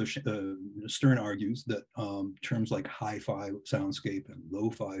argues, Stern argues, that terms like hi-fi soundscape and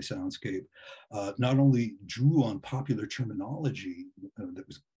lo-fi soundscape not only drew on popular terminology that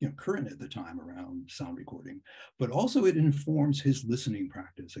was current at the time around sound recording, but also it informs his listening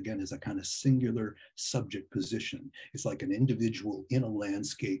practice, again, as a kind of singular subject position. It's like an individual in a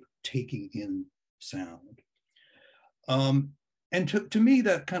landscape taking in sound. And to me,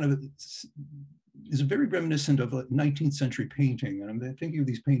 that kind of is very reminiscent of a 19th century painting. And I'm thinking of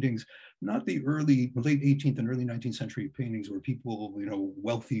these paintings, not the late 18th and early 19th century paintings where people,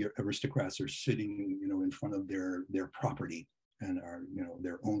 wealthy aristocrats are sitting, in front of their property, and are,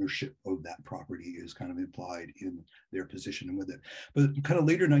 their ownership of that property is kind of implied in their position with it. But kind of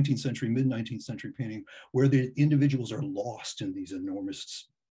later 19th century, mid 19th century painting, where the individuals are lost in these enormous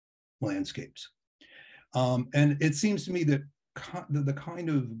landscapes. And it seems to me that the kind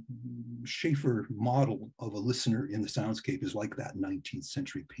of Schafer model of a listener in the soundscape is like that 19th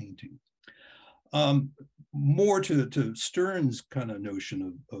century painting. More to Stern's kind of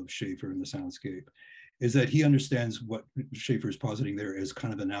notion of Schafer in the soundscape is that he understands what Schafer is positing there as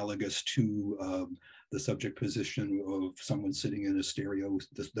kind of analogous to the subject position of someone sitting in a stereo,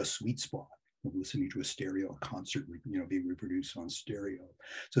 the sweet spot of listening to a stereo, a concert, being reproduced on stereo,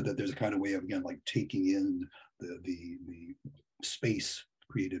 so that there's a kind of way of, again, like taking in the space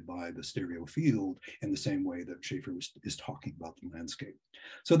created by the stereo field in the same way that Schafer is talking about the landscape.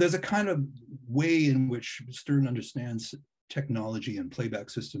 So there's a kind of way in which Stern understands technology and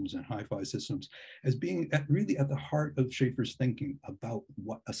playback systems and hi-fi systems as being really at the heart of Schafer's thinking about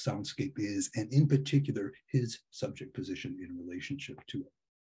what a soundscape is, and in particular, his subject position in relationship to it.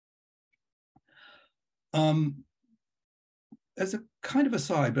 As a kind of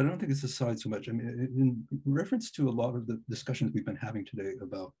aside, but I don't think it's aside so much, I mean, in reference to a lot of the discussions we've been having today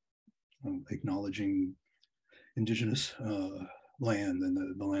about acknowledging indigenous land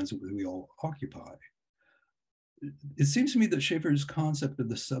and the lands that we all occupy, it seems to me that Schafer's concept of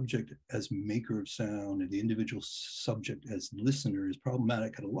the subject as maker of sound and the individual subject as listener is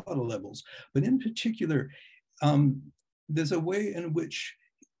problematic at a lot of levels. But in particular, there's a way in which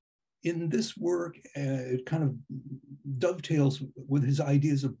in this work, it kind of dovetails with his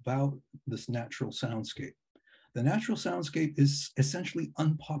ideas about this natural soundscape. The natural soundscape is essentially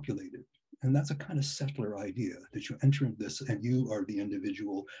unpopulated. And that's a kind of settler idea, that you enter in this and you are the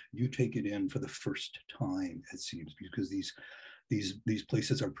individual, you take it in for the first time, it seems, because these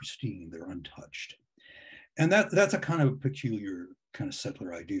places are pristine, they're untouched. And that's a kind of peculiar kind of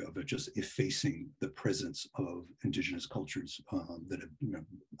settler idea of it, just effacing the presence of indigenous cultures that have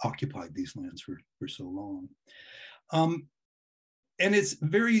occupied these lands for so long. And it's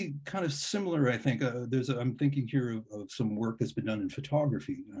very kind of similar, I think. I'm thinking here of some work that's been done in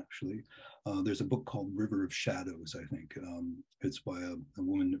photography, actually. There's a book called River of Shadows, I think. It's by a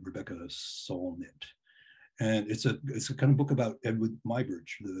woman, Rebecca Solnit. And it's a kind of book about Edward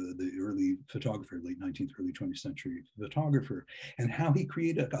Muybridge, the early photographer, late 19th, early 20th century photographer, and how he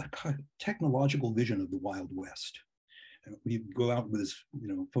created a technological vision of the Wild West. And we go out with his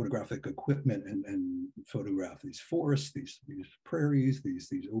photographic equipment and photograph these forests, these prairies,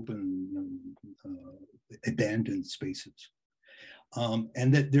 these open abandoned spaces.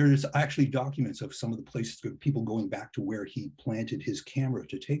 And that there's actually documents of some of the places, people going back to where he planted his camera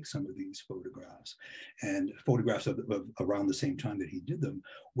to take some of these photographs, and photographs of around the same time that he did them,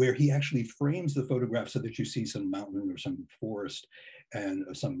 where he actually frames the photograph so that you see some mountain or some forest and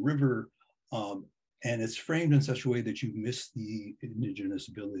some river, and it's framed in such a way that you miss the indigenous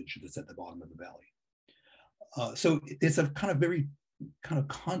village that's at the bottom of the valley. So it's a kind of very kind of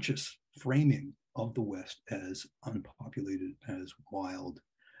conscious framing of the West as unpopulated, as wild,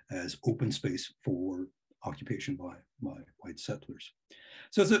 as open space for occupation by white settlers.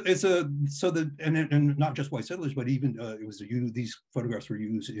 So and not just white settlers, but even these photographs were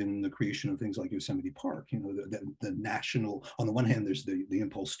used in the creation of things like Yosemite Park. You know, the national, on the one hand, there's the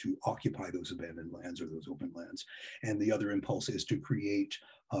impulse to occupy those abandoned lands or those open lands, and the other impulse is to create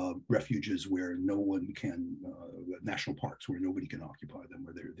refuges where no one can, national parks where nobody can occupy them,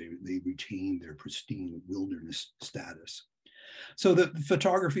 where they retain their pristine wilderness status. So the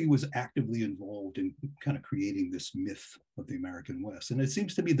photography was actively involved in kind of creating this myth of the American West. And it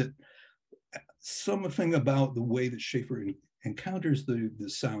seems to me that something about the way that Schafer encounters the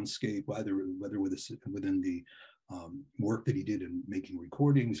soundscape, whether within the work that he did in making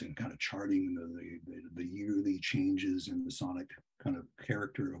recordings and kind of charting the yearly changes in the sonic kind of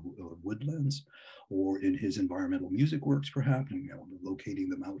character of woodlands, or in his environmental music works, perhaps, and, you know, locating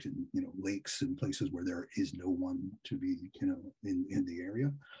them out in, you know, lakes and places where there is no one to be, you know, in the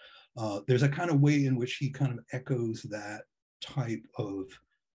area. There's a kind of way in which he kind of echoes that type of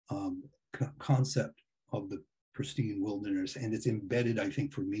concept of the pristine wilderness, and it's embedded, I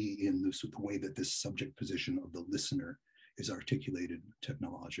think, for me, in the way that this subject position of the listener is articulated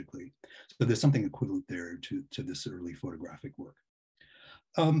technologically. So there's something equivalent there to this early photographic work.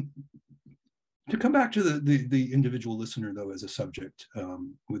 To come back to the individual listener, though, as a subject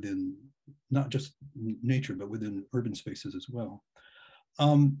within not just nature, but within urban spaces as well.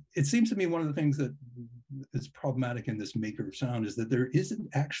 It seems to me one of the things that is problematic in this maker of sound is that there isn't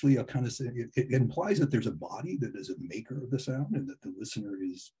actually a kind of, it implies that there's a body that is a maker of the sound and that the listener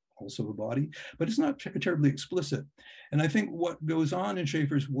is also a body, but it's not terribly explicit. And I think what goes on in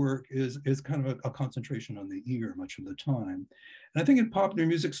Schafer's work is kind of a concentration on the ear much of the time. And I think in popular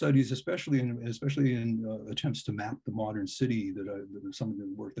music studies, especially in attempts to map the modern city, some of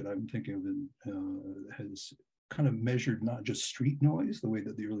the work that I'm thinking of has kind of measured not just street noise, the way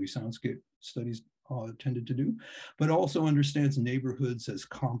that the early soundscape studies tended to do, but also understands neighborhoods as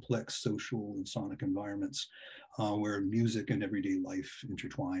complex social and sonic environments where music and everyday life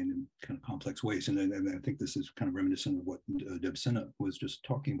intertwine in kind of complex ways. And I think this is kind of reminiscent of what Deb Sinha was just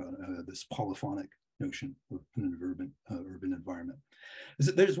talking about, this polyphonic notion of an urban environment.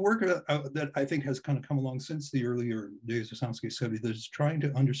 There's work that I think has kind of come along since the earlier days of soundscape study that's trying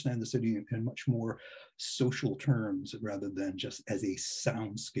to understand the city in much more social terms rather than just as a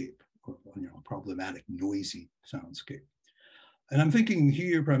soundscape, or, you know, problematic, noisy soundscape. And I'm thinking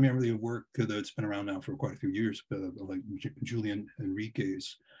here primarily of work that's been around now for quite a few years, like Julian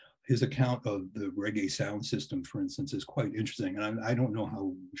Enrique's. His account of the reggae sound system, for instance, is quite interesting. And I don't know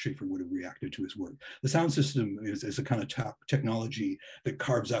how Schafer would have reacted to his work. The sound system is a kind of technology that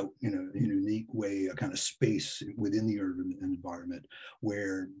carves out, you know, in a unique way, a kind of space within the urban environment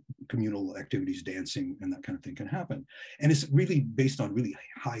where communal activities, dancing, and that kind of thing can happen. And it's really based on really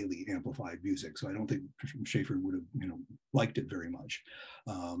highly amplified music. So I don't think Schafer would have, you know, liked it very much.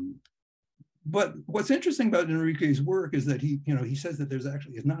 But what's interesting about Enrique's work is that he says that there's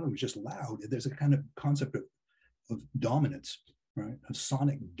actually, it's not only just loud, there's a kind of concept of dominance, right? Of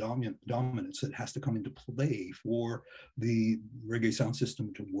sonic dominance that has to come into play for the reggae sound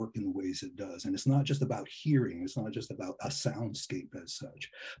system to work in the ways it does. And it's not just about hearing, it's not just about a soundscape as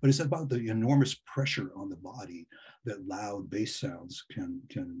such, but it's about the enormous pressure on the body that loud bass sounds can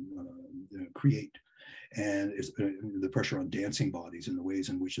create. And it's the pressure on dancing bodies and the ways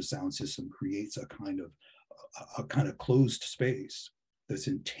in which the sound system creates a kind of closed space that's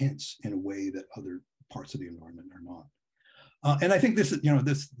intense in a way that other parts of the environment are not. And I think this, you know,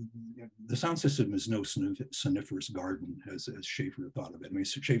 the sound system is no soniferous garden as Schafer thought of it. I mean,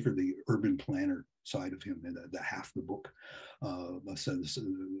 Schafer, the urban planner side of him, the half the book says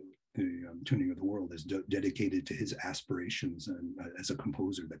the Tuning of the World is dedicated to his aspirations and as a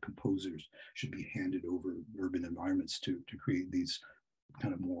composer, that composers should be handed over urban environments to create these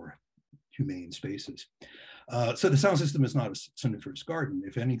kind of more humane spaces. So the sound system is not a soniferous garden.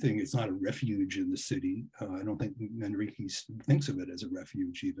 If anything, it's not a refuge in the city. I don't think Enrique thinks of it as a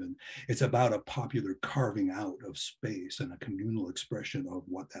refuge even. It's about a popular carving out of space and a communal expression of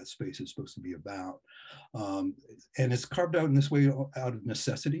what that space is supposed to be about. And it's carved out in this way out of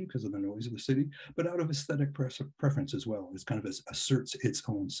necessity because of the noise of the city, but out of aesthetic preference as well. It kind of asserts its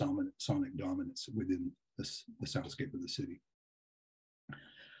own sonic dominance within the soundscape of the city.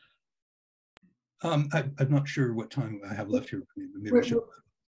 I'm not sure what time I have left here. Maybe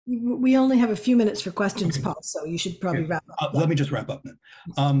we only have a few minutes for questions, okay. Paul, so you should probably wrap up. Let me just wrap up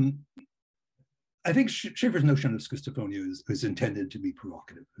then. I think Schafer's notion of schizophrenia is intended to be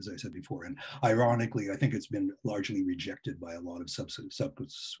provocative, as I said before. And ironically, I think it's been largely rejected by a lot of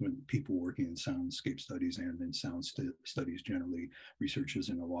subsequent people working in soundscape studies and in sound studies generally, researchers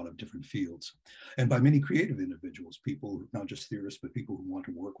in a lot of different fields. And by many creative individuals, people, not just theorists, but people who want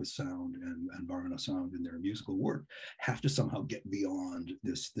to work with sound and environmental sound in their musical work, have to somehow get beyond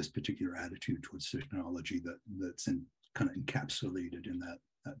this particular attitude towards technology that's kind of encapsulated in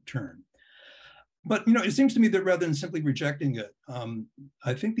that term. But it seems to me that rather than simply rejecting it,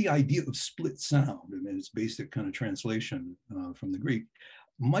 I think the idea of split sound and its basic kind of translation from the Greek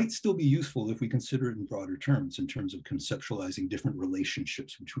might still be useful if we consider it in broader terms, in terms of conceptualizing different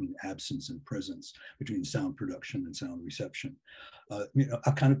relationships between absence and presence, between sound production and sound reception.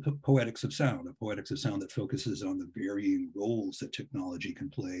 A kind of poetics of sound, a poetics of sound that focuses on the varying roles that technology can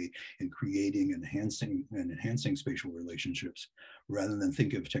play in creating and enhancing spatial relationships, rather than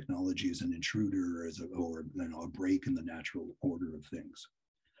think of technology as an intruder or a break in the natural order of things.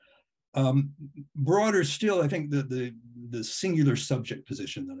 Broader still, I think the singular subject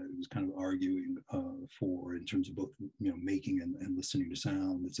position that I was kind of arguing for in terms of both making and listening to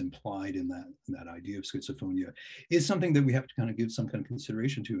sound that's implied in that idea of schizophrenia is something that we have to kind of give some kind of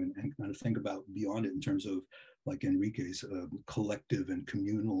consideration to and kind of think about beyond it in terms of, like Enrique's, collective and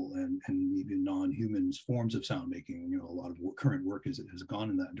communal and even non-human forms of sound making. A lot of current work has gone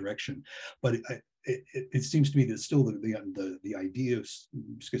in that direction, but it seems to me that still the idea of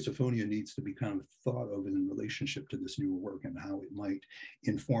schizophrenia needs to be kind of thought of in relationship to this newer work and how it might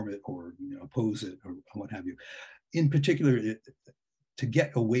inform it or oppose it or what have you. In particular, to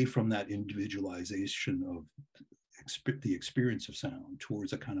get away from that individualization of the experience of sound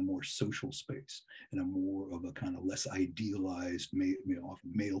towards a kind of more social space and a more of a kind of less idealized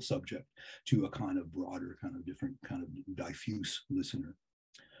often male subject to a kind of broader, kind of different, kind of diffuse listener.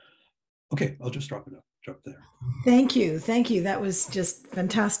 Okay, I'll just drop there. Thank you. That was just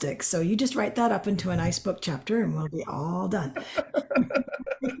fantastic. So you just write that up into a nice book chapter and we'll be all done.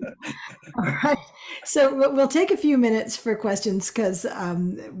 All right. So we'll take a few minutes for questions because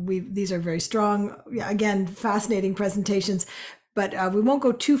these are very strong, again, fascinating presentations, but we won't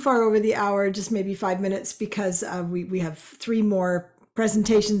go too far over the hour, just maybe 5 minutes because we have 3 more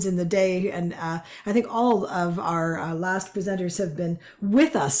presentations in the day. And I think all of our last presenters have been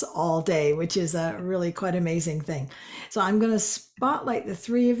with us all day, which is a really quite amazing thing. So I'm going to spotlight the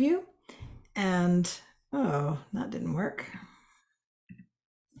 3 of you and, oh, that didn't work.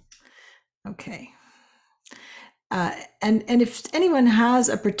 Okay. And if anyone has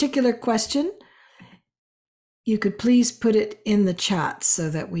a particular question, you could please put it in the chat so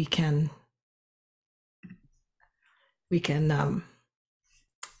that we can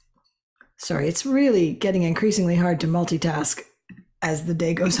sorry, it's really getting increasingly hard to multitask as the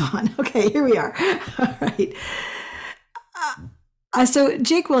day goes on. Okay, here we are. All right. So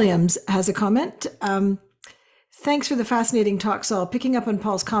Jake Williams has a comment. Thanks for the fascinating talk, Saul. Picking up on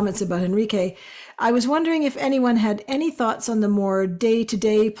Paul's comments about Enrique, I was wondering if anyone had any thoughts on the more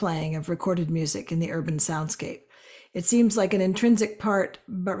day-to-day playing of recorded music in the urban soundscape. It seems like an intrinsic part,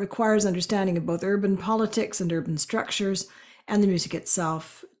 but requires understanding of both urban politics and urban structures and the music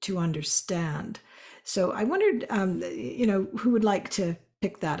itself to understand. So I wondered, who would like to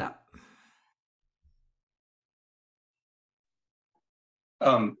pick that up?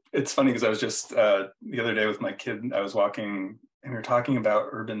 It's funny because I was just the other day with my kid, I was walking and we were talking about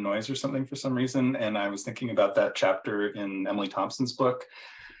urban noise or something for some reason. And I was thinking about that chapter in Emily Thompson's book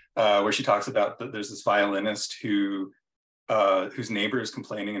where she talks about that there's this violinist whose neighbor is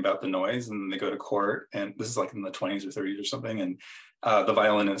complaining about the noise and they go to court. And this is like in the 20s or 30s or something. And the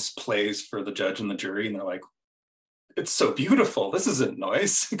violinist plays for the judge and the jury and they're like, it's so beautiful. This isn't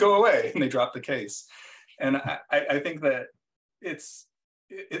noise. Go away. And they drop the case. And I think that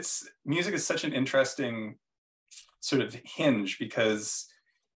music is such an interesting sort of hinge because,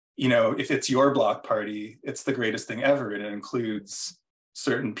 if it's your block party, it's the greatest thing ever. And it includes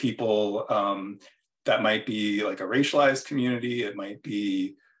certain people that might be like a racialized community. It might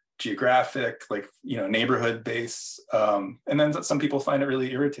be geographic, like, neighborhood base. And then some people find it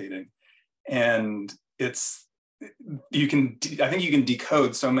really irritating. And I think you can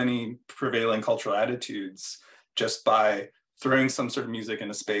decode so many prevailing cultural attitudes just by throwing some sort of music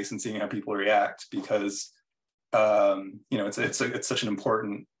into space and seeing how people react, because it's such an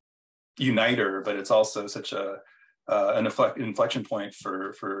important uniter, but it's also such an inflection point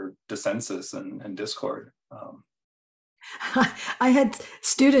for dissensus and discord. I had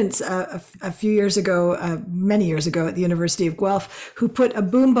students a few years ago, many years ago at the University of Guelph, who put a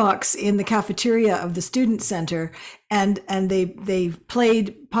boombox in the cafeteria of the student center, and they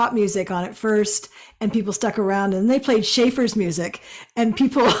played pop music on it first, and people stuck around, and they played Schafer's music, and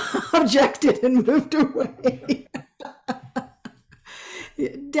people objected and moved away.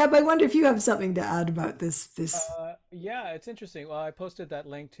 Deb, I wonder if you have something to add about this. Yeah, it's interesting. Well, I posted that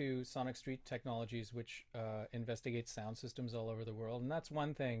link to Sonic Street Technologies, which investigates sound systems all over the world, and that's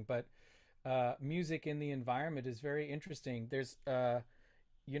one thing. But music in the environment is very interesting. There's,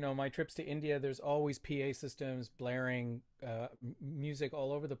 my trips to India, there's always PA systems blaring music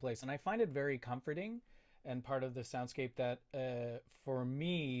all over the place, and I find it very comforting and part of the soundscape that, for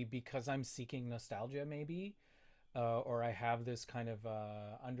me, because I'm seeking nostalgia, maybe, or I have this kind of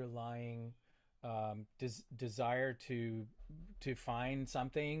underlying desire to find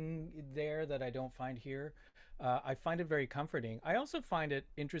something there that I don't find here. I find it very comforting. I also find it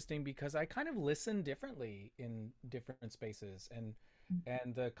interesting because I kind of listen differently in different spaces, and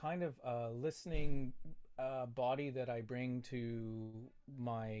the kind of listening body that I bring to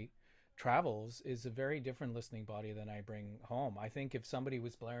my travels is a very different listening body than I bring home. I think if somebody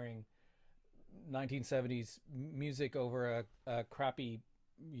was blaring 1970s music over a crappy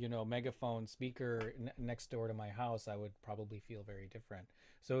megaphone speaker next door to my house, I would probably feel very different.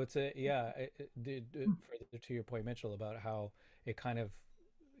 So it's further to your point, Mitchell, about how it kind of,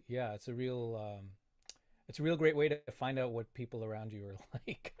 it's a real great way to find out what people around you are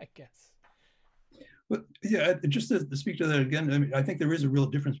like, I guess. But yeah, just to speak to that again, I mean, I think there is a real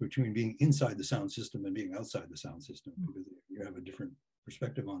difference between being inside the sound system and being outside the sound system, because you have a different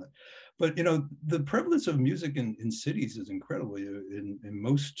perspective on it. But the prevalence of music in cities is incredible. In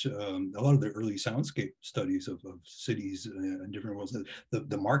most, a lot of the early soundscape studies of cities and different worlds,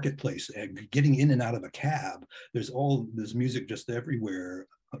 the marketplace, getting in and out of a cab, there's music just everywhere.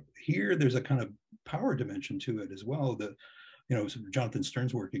 Here, there's a kind of power dimension to it as well. That Jonathan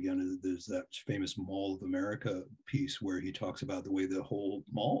Stern's work again, there's that famous Mall of America piece where he talks about the way the whole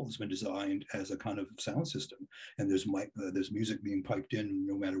mall has been designed as a kind of sound system, and there's music being piped in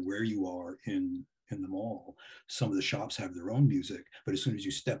no matter where you are in the mall. Some of the shops have their own music, but as soon as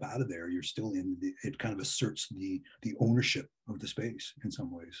you step out of there, you're still it kind of asserts the ownership of the space in some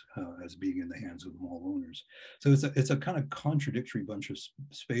ways, as being in the hands of the mall owners. So it's a kind of contradictory bunch of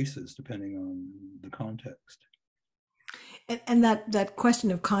spaces depending on the context. And that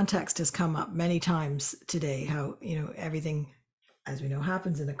question of context has come up many times today, how everything, as we know,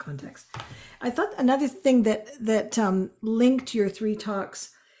 happens in a context. I thought another thing that linked your three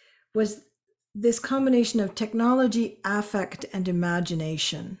talks was this combination of technology, affect, and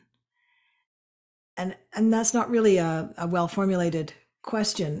imagination. And that's not really a well-formulated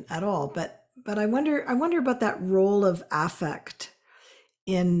question at all, but I wonder about that role of affect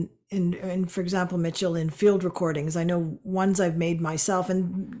in, for example, Mitchell, in field recordings. I know ones I've made myself,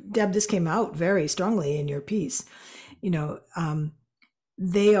 and Deb, this came out very strongly in your piece.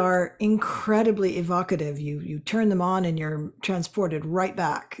 They are incredibly evocative. You turn them on and you're transported right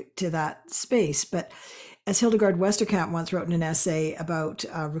back to that space. But as Hildegard Westerkamp once wrote in an essay about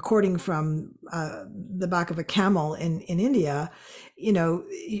recording from the back of a camel in India,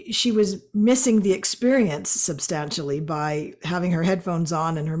 she was missing the experience substantially by having her headphones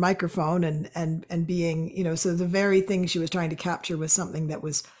on and her microphone and being, so the very thing she was trying to capture was something that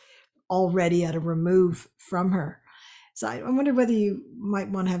was already at a remove from her. So I wonder whether you might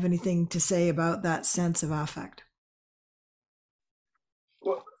want to have anything to say about that sense of affect.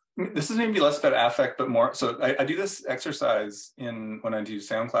 Well, this is maybe less about affect, but more. So I do this exercise when I do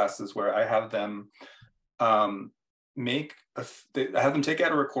sound classes where I have them I have them take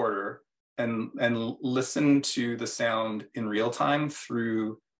out a recorder and listen to the sound in real time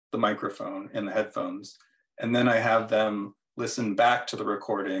through the microphone and the headphones. And then I have them listen back to the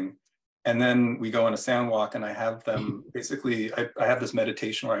recording. And then we go on a sound walk, and I have them basically, I have this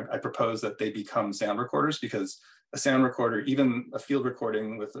meditation where I propose that they become sound recorders, because a sound recorder, even a field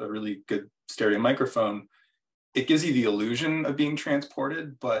recording with a really good stereo microphone, it gives you the illusion of being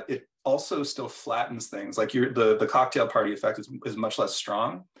transported, but it also still flattens things. Like the cocktail party effect is much less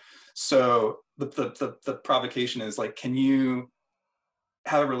strong. So the provocation is like, can you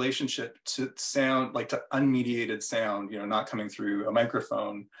have a relationship to sound, like to unmediated sound, not coming through a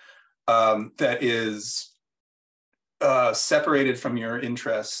microphone, that is separated from your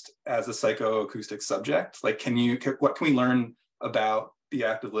interest as a psychoacoustic subject? Like, what can we learn about the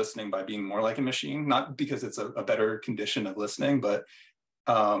act of listening by being more like a machine? Not because it's a better condition of listening, but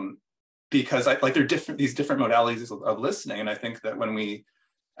because there are these different modalities of listening. And I think that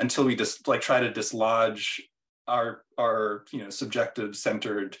until we just try to dislodge our subjective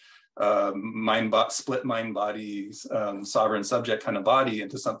centered split mind body, sovereign subject kind of body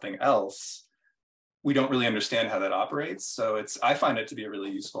into something else, we don't really understand how that operates. So I find it to be a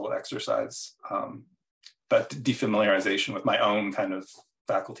really useful exercise, that defamiliarization with my own kind of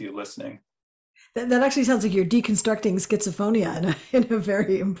faculty of listening. That actually sounds like you're deconstructing schizophrenia in a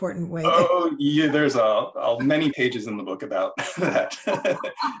very important way. Oh, yeah, there's many pages in the book about that.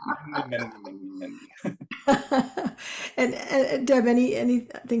 many. And Deb,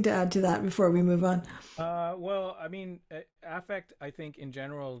 anything to add to that before we move on? Well, I mean, affect, I think, in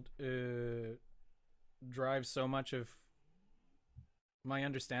general, drives so much of my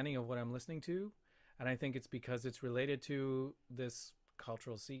understanding of what I'm listening to. And I think it's because it's related to this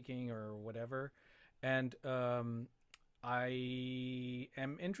cultural seeking or whatever. And I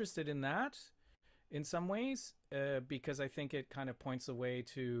am interested in that in some ways, because I think it kind of points the way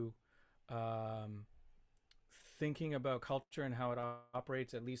to thinking about culture and how it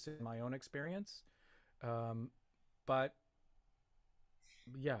operates, at least in my own experience. But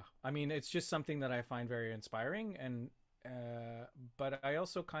yeah, I mean, it's just something that I find very inspiring, and but I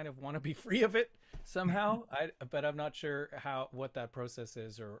also kind of want to be free of it somehow. But I'm not sure what that process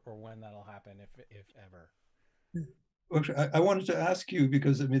is, or when that'll happen, if ever. Actually, I wanted to ask you,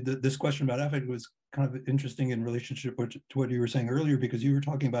 because I mean, this question about affect was kind of interesting in relationship to what you were saying earlier, because you were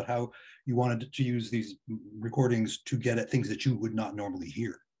talking about how you wanted to use these recordings to get at things that you would not normally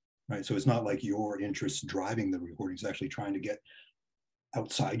hear, right? So it's not like your interests driving the recordings, actually trying to get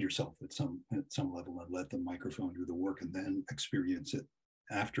outside yourself at some level and let the microphone do the work and then experience it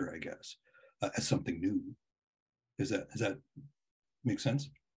after, I guess, as something new. Does that make sense?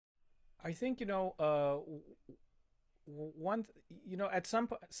 I think,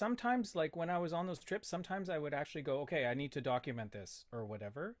 sometimes, like when I was on those trips, sometimes I would actually go, okay, I need to document this or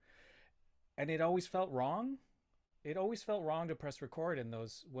whatever. And it always felt wrong. It always felt wrong to press record in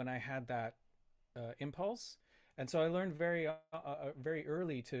those when I had that impulse. And so I learned very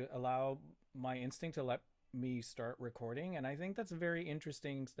early to allow my instinct to let me start recording. And I think that's very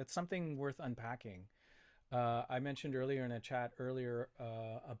interesting. That's something worth unpacking. I mentioned earlier in a chat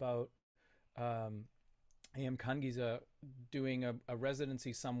about A.M. Kangiza doing a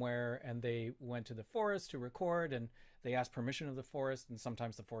residency somewhere, and they went to the forest to record, and they asked permission of the forest, and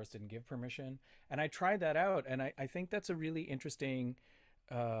sometimes the forest didn't give permission. And I tried that out, and I think that's a really interesting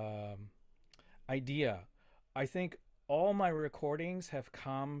idea. I think all my recordings have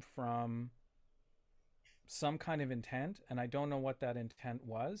come from some kind of intent, and I don't know what that intent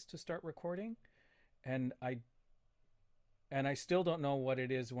was to start recording. And I still don't know what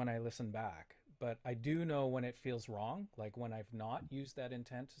it is when I listen back, but I do know when it feels wrong, like when I've not used that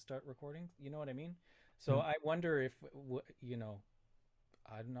intent to start recording. You know what I mean? So I wonder if,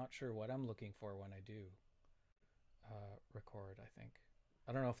 I'm not sure what I'm looking for when I do record, I think.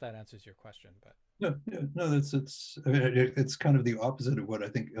 I don't know if that answers your question, but. No, I mean, it's kind of the opposite of what I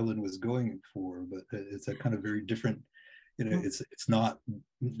think Ellen was going for, but it's a kind of very different, it's not,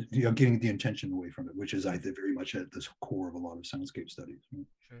 getting the intention away from it, which is, I think, very much at the core of a lot of soundscape studies.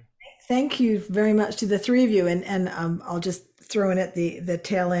 Sure. Thank you very much to the three of you. And I'll just throw in at the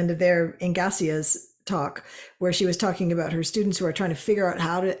tail end of there, Ingasia's talk, where she was talking about her students who are trying to figure out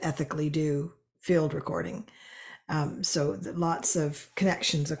how to ethically do field recording. So lots of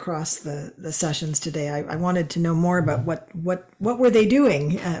connections across the sessions today. I wanted to know more about what were they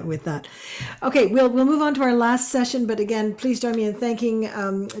doing with that. Okay, we'll move on to our last session, but again, please join me in thanking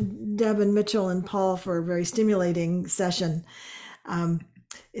Deb and Mitchell and Paul for a very stimulating session.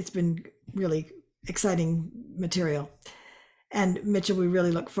 It's been really exciting material. And Mitchell, we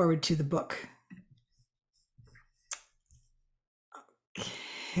really look forward to the book.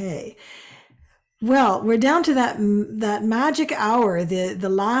 Okay. Well, we're down to that magic hour, the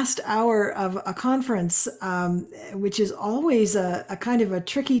last hour of a conference, which is always a kind of a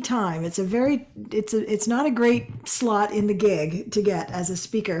tricky time. It's not a great slot in the gig to get as a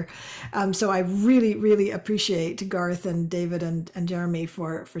speaker. So I really, really appreciate Garth and David and Jeremy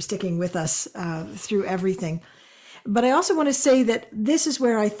for sticking with us through everything. But I also want to say that this is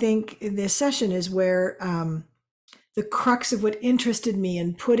where I think this session is where the crux of what interested me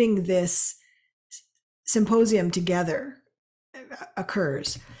in putting this symposium together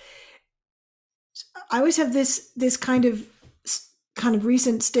occurs. I always have this kind of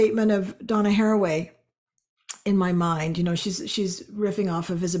recent statement of Donna Haraway in my mind. She's riffing off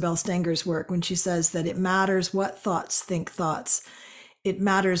of Isabel Stenger's work when she says that it matters what thoughts think thoughts. It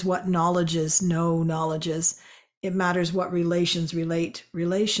matters what knowledges know knowledges. It matters what relations relate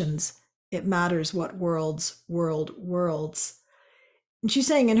relations. It matters what worlds worlds. and she's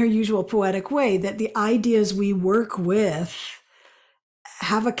saying in her usual poetic way that the ideas we work with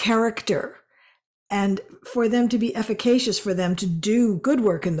have a character, and for them to be efficacious, for them to do good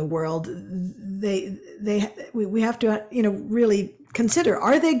work in the world, we have to, really consider,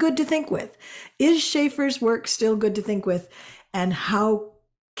 are they good to think with? Is Schafer's work still good to think with? And how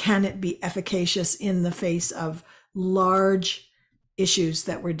can it be efficacious in the face of large issues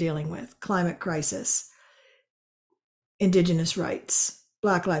that we're dealing with? Climate crisis, Indigenous rights,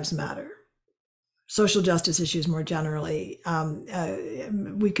 Black Lives Matter, social justice issues more generally.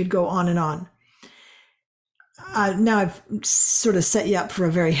 We could go on and on. Now I've sort of set you up for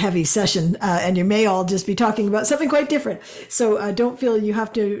a very heavy session, and you may all just be talking about something quite different. So don't feel you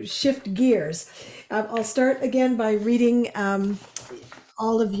have to shift gears. I'll start again by reading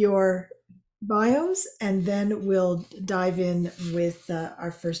all of your bios, and then we'll dive in with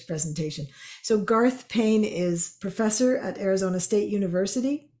our first presentation. So Garth Paine is professor at Arizona State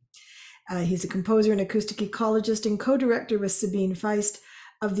University. He's a composer and acoustic ecologist and co-director with Sabine Feist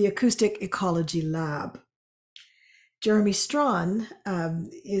of the Acoustic Ecology Lab. Jeremy Strachan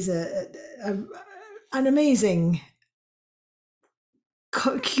is an amazing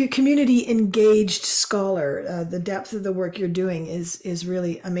community engaged scholar. The depth of the work you're doing is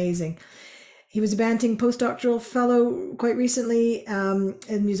really amazing. He was a Banting postdoctoral fellow quite recently,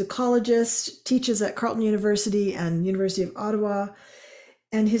 a musicologist, teaches at Carleton University and University of Ottawa.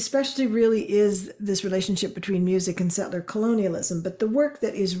 And his specialty really is this relationship between music and settler colonialism. But the work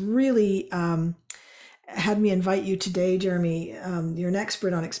that is really had me invite you today, Jeremy, you're an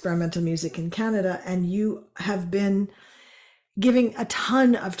expert on experimental music in Canada, and you have been giving a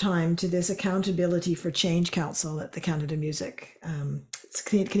ton of time to this Accountability for Change Council at the Canada Music, it's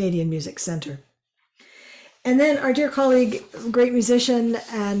Canadian Music Centre. And then our dear colleague, great musician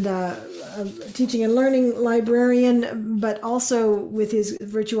and teaching and learning librarian, but also with his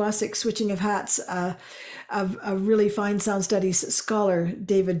virtuosic switching of hats, a really fine sound studies scholar,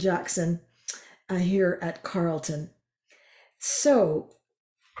 David Jackson, here at Carleton. So,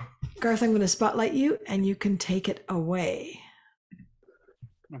 Garth, I'm going to spotlight you and you can take it away.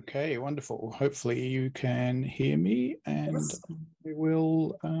 Okay, wonderful. Hopefully you can hear me, and yes. I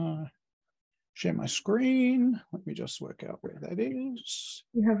will share my screen. Let me just work out where that is.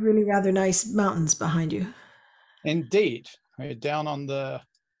 You have really rather nice mountains behind you. Indeed, we're down on the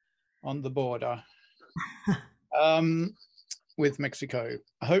border with Mexico.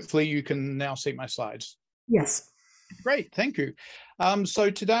 Hopefully you can now see my slides. Yes. Great, thank you. So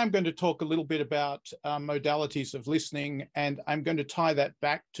today I'm going to talk a little bit about modalities of listening, and I'm going to tie that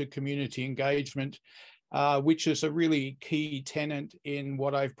back to community engagement, which is a really key tenet in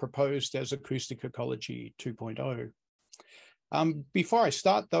what I've proposed as Acoustic Ecology 2.0. Before I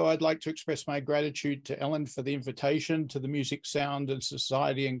start, though, I'd like to express my gratitude to Ellen for the invitation to the Music, Sound and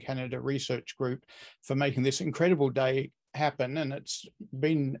Society in Canada Research Group for making this incredible day happen. And it's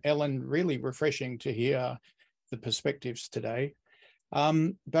been, Ellen, really refreshing to hear the perspectives today.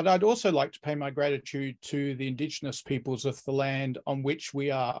 But I'd also like to pay my gratitude to the Indigenous peoples of the land on which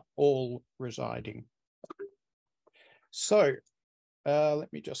we are all residing. So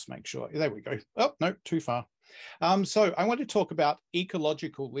let me just make sure, there we go. Oh, no, too far. So I want to talk about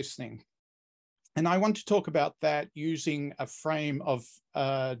ecological listening. And I want to talk about that using a frame of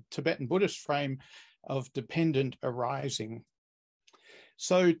Tibetan Buddhist frame of dependent arising.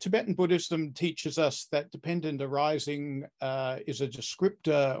 So Tibetan Buddhism teaches us that dependent arising is a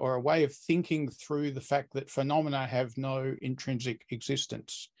descriptor or a way of thinking through the fact that phenomena have no intrinsic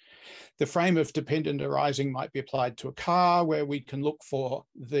existence. The frame of dependent arising might be applied to a car, where we can look for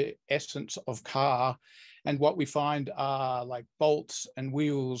the essence of car, and what we find are like bolts and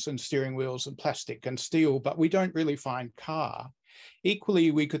wheels and steering wheels and plastic and steel, but we don't really find car.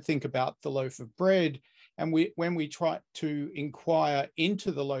 Equally, we could think about the loaf of bread, and when we try to inquire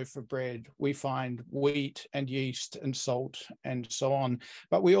into the loaf of bread, we find wheat and yeast and salt and so on.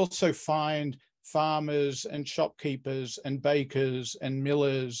 But we also find farmers and shopkeepers and bakers and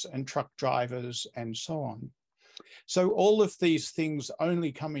millers and truck drivers and so on. So all of these things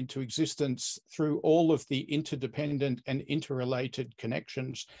only come into existence through all of the interdependent and interrelated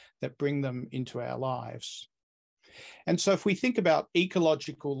connections that bring them into our lives. And so if we think about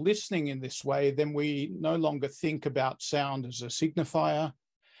ecological listening in this way, then we no longer think about sound as a signifier.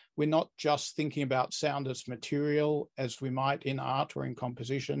 We're not just thinking about sound as material, as we might in art or in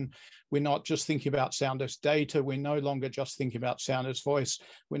composition. We're not just thinking about sound as data. We're no longer just thinking about sound as voice.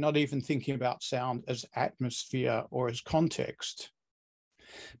 We're not even thinking about sound as atmosphere or as context.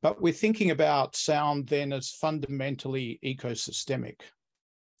 But we're thinking about sound then as fundamentally ecosystemic.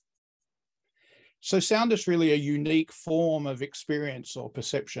 So sound is really a unique form of experience or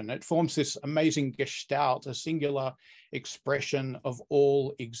perception. It forms this amazing gestalt, a singular expression of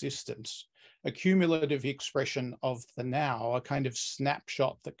all existence, a cumulative expression of the now, a kind of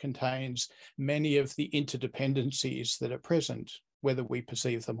snapshot that contains many of the interdependencies that are present, whether we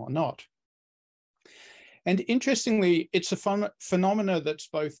perceive them or not. And interestingly, it's a phenomena that's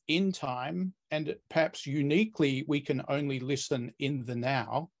both in time and perhaps uniquely we can only listen in the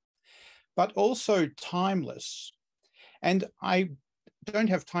now, but also timeless. And I don't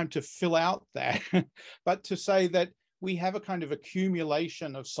have time to fill out that, but to say that we have a kind of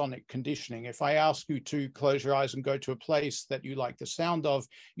accumulation of sonic conditioning. If I ask you to close your eyes and go to a place that you like the sound of,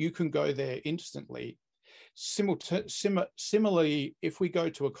 you can go there instantly. Similarly, if we go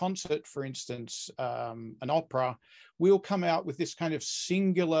to a concert, for instance, an opera, we'll come out with this kind of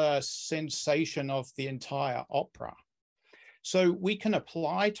singular sensation of the entire opera. So we can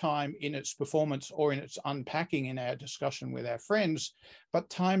apply time in its performance or in its unpacking in our discussion with our friends, but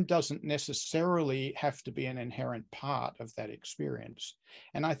time doesn't necessarily have to be an inherent part of that experience.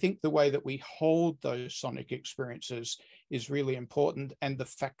 And I think the way that we hold those sonic experiences is really important, and the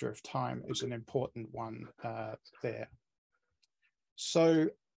factor of time is an important one there. So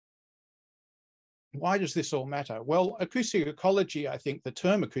why does this all matter? Well, acoustic ecology, I think the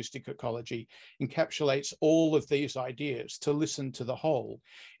term acoustic ecology encapsulates all of these ideas, to listen to the whole.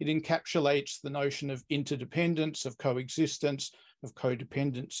 It encapsulates the notion of interdependence, of coexistence, of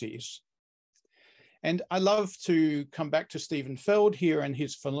codependencies. And I love to come back to Stephen Feld here and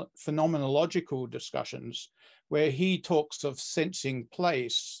his phenomenological discussions, where he talks of sensing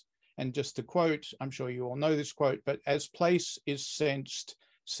place. And just to quote, I'm sure you all know this quote, but as place is sensed,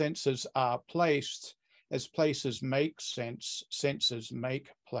 senses are placed. As places make sense, senses make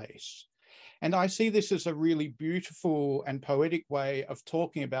place. And I see this as a really beautiful and poetic way of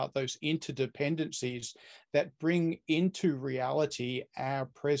talking about those interdependencies that bring into reality our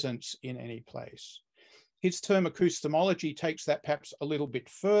presence in any place. His term acoustemology takes that perhaps a little bit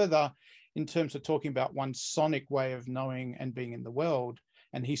further in terms of talking about one sonic way of knowing and being in the world.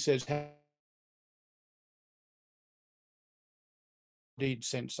 And he says,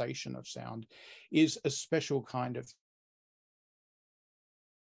 sensation of sound is a special kind of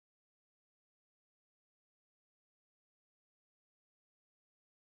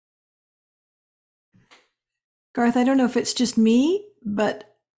Garth, I don't know if it's just me,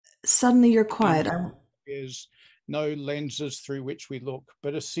 but suddenly you're quiet. There's no lenses through which we look,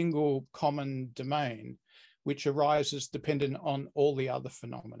 but a single common domain which arises dependent on all the other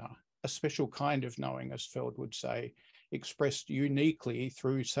phenomena, a special kind of knowing, as Feld would say, expressed uniquely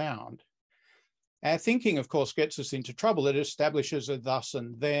through sound. Our thinking, of course, gets us into trouble. It establishes a thus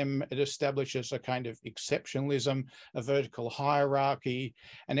and them. It establishes a kind of exceptionalism, a vertical hierarchy,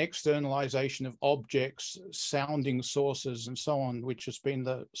 an externalization of objects, sounding sources, and so on, which has been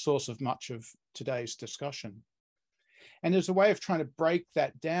the source of much of today's discussion. And as a way of trying to break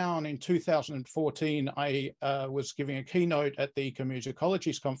that down, in 2014, I was giving a keynote at the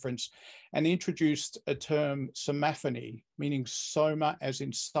Ecologies conference and introduced a term somaphony, meaning soma as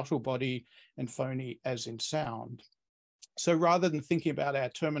in subtle body and phony as in sound. So rather than thinking about our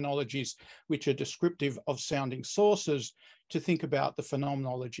terminologies, which are descriptive of sounding sources, to think about the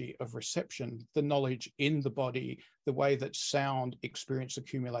phenomenology of reception, the knowledge in the body, the way that sound experience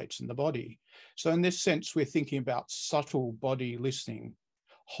accumulates in the body. So in this sense, we're thinking about subtle body listening,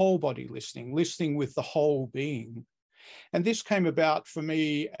 whole body listening, listening with the whole being. And this came about for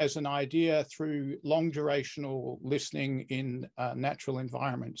me as an idea through long durational listening in natural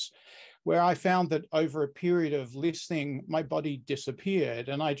environments, where I found that over a period of listening, my body disappeared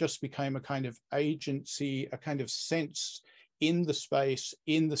and I just became a kind of agency, a kind of sense in the space,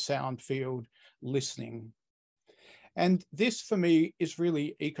 in the sound field, listening. And this for me is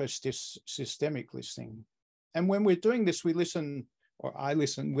really ecosystemic listening. And when we're doing this, we listen, or I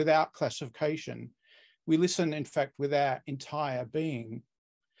listen, without classification. We listen, in fact, with our entire being.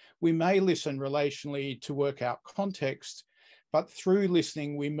 We may listen relationally to work out context, but through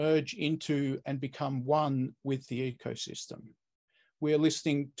listening, we merge into and become one with the ecosystem. We're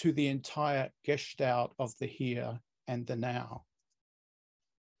listening to the entire gestalt of the here and the now.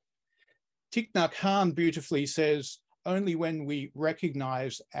 Thich Nhat Hanh beautifully says, only when we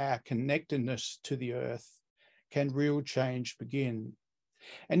recognize our connectedness to the earth can real change begin.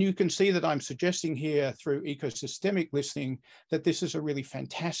 And you can see that I'm suggesting here through ecosystemic listening that this is a really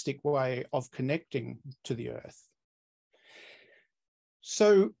fantastic way of connecting to the earth.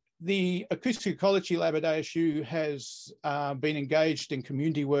 So The Acoustic Ecology Lab at ASU has been engaged in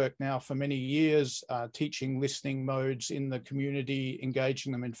community work now for many years, teaching listening modes in the community,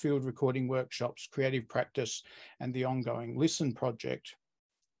 engaging them in field recording workshops, creative practice, and the ongoing Listen project.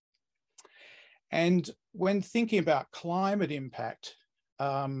 And when thinking about climate impact,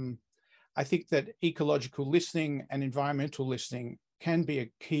 I think that ecological listening and environmental listening can be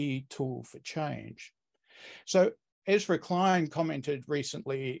a key tool for change. So Ezra Klein commented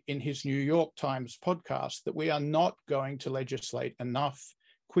recently in his New York Times podcast that we are not going to legislate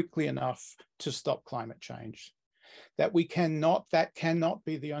quickly enough to stop climate change, that cannot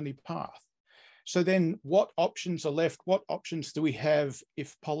be the only path. So then what options are left? What options do we have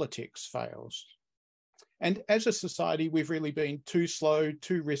if politics fails? And as a society, we've really been too slow,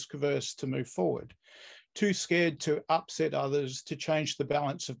 too risk averse to move forward, too scared to upset others, to change the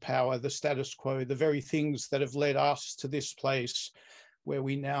balance of power, the status quo, the very things that have led us to this place where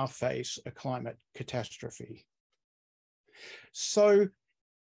we now face a climate catastrophe. So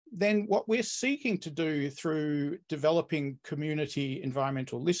then what we're seeking to do through developing community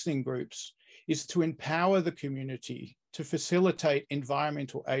environmental listening groups is to empower the community to facilitate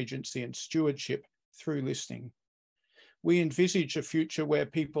environmental agency and stewardship through listening. We envisage a future where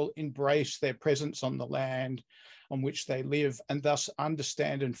people embrace their presence on the land on which they live and thus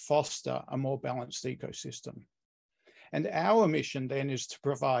understand and foster a more balanced ecosystem. And our mission then is to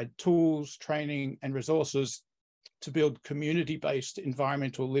provide tools, training, and resources to build community-based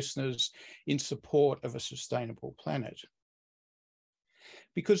environmental listeners in support of a sustainable planet.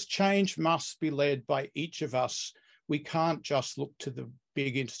 Because change must be led by each of us, we can't just look to the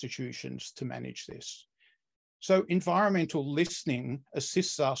big institutions to manage this. So environmental listening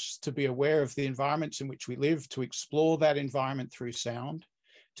assists us to be aware of the environments in which we live, to explore that environment through sound,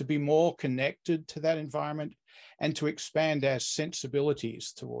 to be more connected to that environment, and to expand our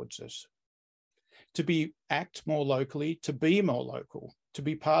sensibilities towards us. To act more locally, to be more local, to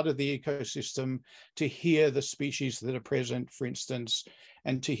be part of the ecosystem, to hear the species that are present, for instance,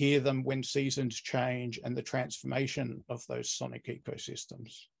 and to hear them when seasons change and the transformation of those sonic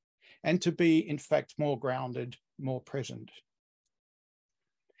ecosystems. And to be, in fact, more grounded, more present.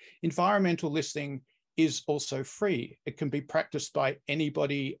 Environmental listening is also free. It can be practiced by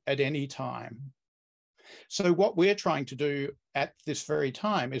anybody at any time. So what we're trying to do at this very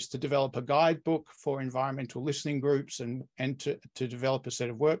time is to develop a guidebook for environmental listening groups and to develop a set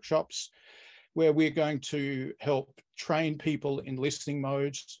of workshops where we're going to help train people in listening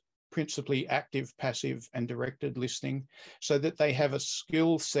modes, principally active, passive, and directed listening, so that they have a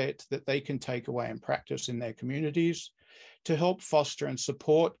skill set that they can take away and practice in their communities, to help foster and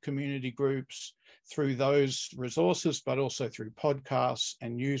support community groups through those resources, but also through podcasts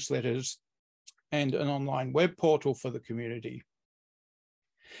and newsletters and an online web portal for the community.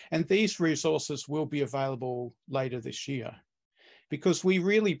 And these resources will be available later this year, because we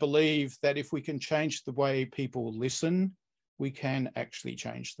really believe that if we can change the way people listen, we can actually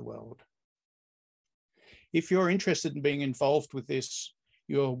change the world. If you're interested in being involved with this,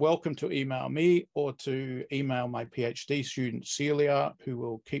 you're welcome to email me or to email my PhD student, Celia, who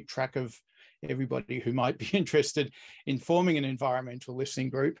will keep track of everybody who might be interested in forming an environmental listening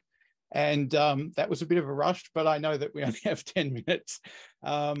group. And that was a bit of a rush, but I know that we only have 10 minutes.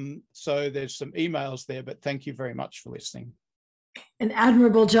 So there's some emails there, but thank you very much for listening. An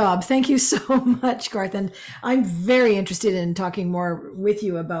admirable job. Thank you so much, Garth. And I'm very interested in talking more with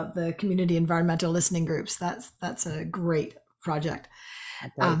you about the community environmental listening groups. That's a great project.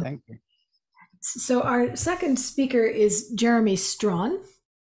 Okay, thank you. So our second speaker is Jeremy Strachan.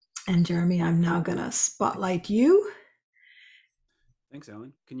 And Jeremy, I'm now going to spotlight you. Thanks,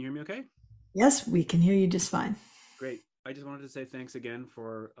 Ellen. Can you hear me okay? Yes, we can hear you just fine. Great. I just wanted to say thanks again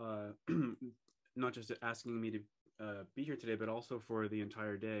for not just asking me to be here today, but also for the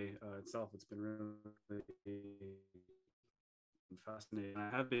entire day itself. It's been really fascinating. I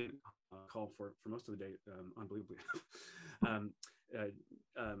have been called for most of the day, unbelievably. And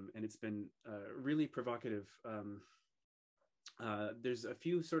it's been really provocative. There's a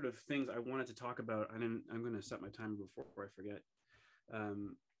few sort of things I wanted to talk about, and I'm going to set my timer before I forget.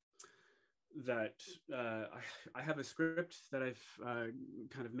 I have a script that I've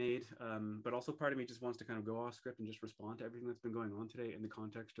kind of made, but also part of me just wants to kind of go off script and just respond to everything that's been going on today in the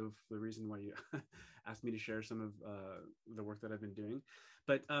context of the reason why you asked me to share some of the work that I've been doing.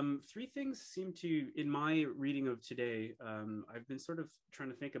 But three things seem to, in my reading of today, I've been sort of trying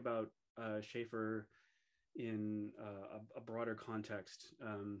to think about Schafer in a broader context.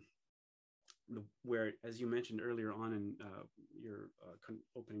 Where, as you mentioned earlier on in your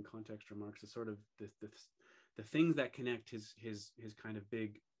opening context remarks, is sort of the things that connect his kind of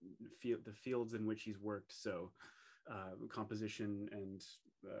big field, the fields in which he's worked. So composition and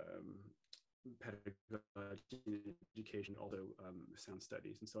pedagogy, education, also sound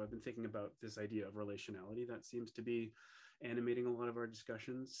studies. And so I've been thinking about this idea of relationality that seems to be animating a lot of our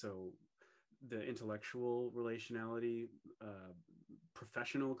discussions. So the intellectual relationality,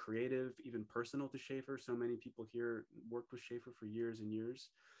 professional, creative, even personal to Schafer. So many people here worked with Schafer for years and years,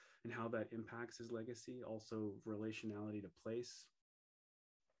 and how that impacts his legacy. Also relationality to place,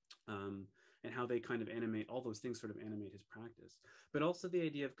 and how they kind of animate, all those things sort of animate his practice. But also the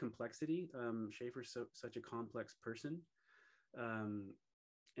idea of complexity. Schafer's such a complex person.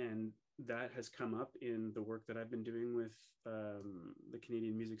 And that has come up in the work that I've been doing with the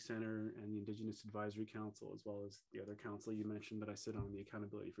Canadian Music Centre and the Indigenous Advisory Council, as well as the other council you mentioned that I sit on, the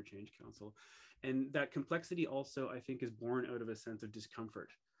Accountability for Change Council. And that complexity also, I think, is born out of a sense of discomfort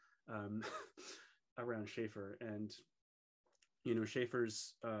around Schafer. And, you know,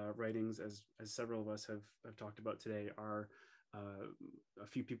 Schafer's writings, as several of us have talked about today, are a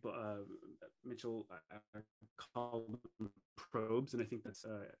few people, Mitchell called them probes, and I think that's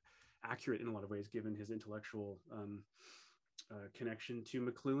accurate in a lot of ways, given his intellectual connection to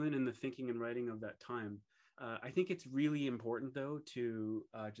McLuhan and the thinking and writing of that time. I think it's really important, though, to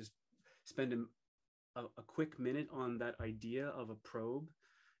just spend a quick minute on that idea of a probe,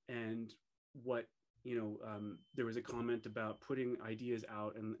 and what, you know, there was a comment about putting ideas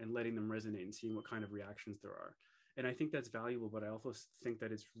out and letting them resonate and seeing what kind of reactions there are. And I think that's valuable, but I also think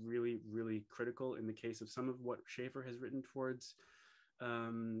that it's really, really critical in the case of some of what Schafer has written towards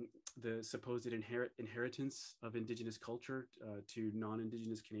the supposed inheritance of Indigenous culture to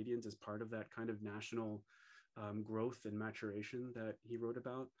non-Indigenous Canadians as part of that kind of national growth and maturation that he wrote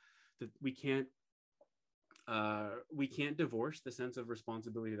about. That we can't divorce the sense of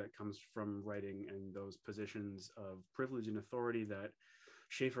responsibility that comes from writing and those positions of privilege and authority that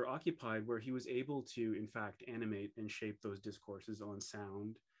Schafer occupied, where he was able to, in fact, animate and shape those discourses on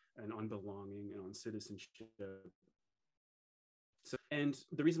sound and on belonging and on citizenship. So, and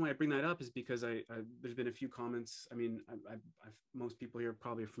the reason why I bring that up is because there's been a few comments. I mean, most people here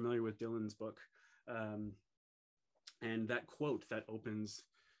probably are familiar with Dylan's book, and that quote that opens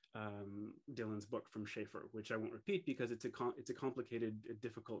Dylan's book from Schafer, which I won't repeat because it's a complicated,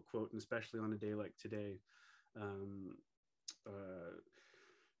 difficult quote, and especially on a day like today.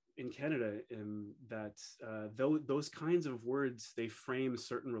 In Canada, that those kinds of words, they frame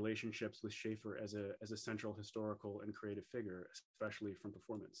certain relationships with Schafer as a central historical and creative figure, especially from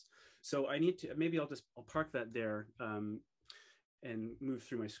performance. So I need to, maybe I'll park that there and move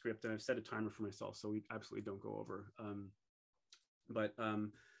through my script. And I've set a timer for myself, so we absolutely don't go over.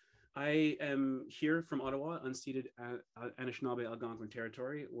 I am here from Ottawa, unceded Anishinaabe Algonquin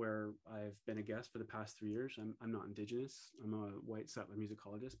territory, where I've been a guest for the past 3 years. I'm not Indigenous. I'm a white settler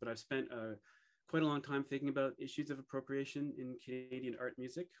musicologist, but I've spent quite a long time thinking about issues of appropriation in Canadian art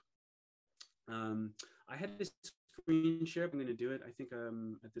music. I had a screen share. I'm going to do it. I think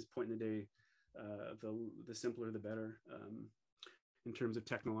at this point in the day, the simpler the better in terms of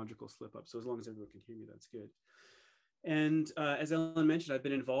technological slip up. So as long as everyone can hear me, that's good. And as Ellen mentioned, I've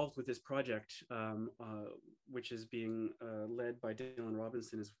been involved with this project, which is being led by Dylan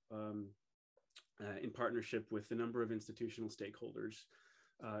Robinson in partnership with a number of institutional stakeholders,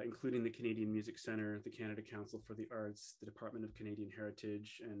 including the Canadian Music Centre, the Canada Council for the Arts, the Department of Canadian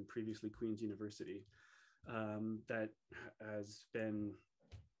Heritage, and previously Queen's University, that has been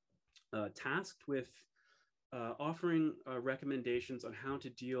tasked with offering recommendations on how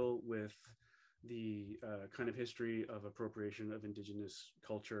to deal with the kind of history of appropriation of Indigenous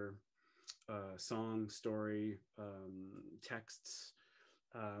culture, song, story, texts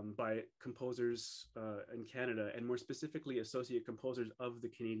by composers in Canada, and more specifically associate composers of the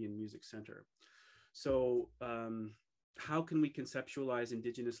Canadian Music Centre. So how can we conceptualize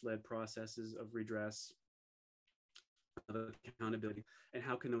Indigenous-led processes of redress, of accountability, and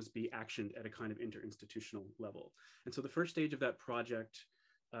how can those be actioned at a kind of interinstitutional level? And so the first stage of that project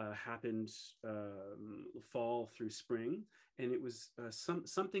happened fall through spring, and it was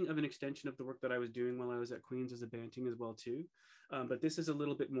something of an extension of the work that I was doing while I was at Queen's as a Banting as well too. But this is a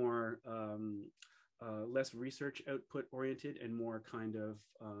little bit more less research output oriented and more kind of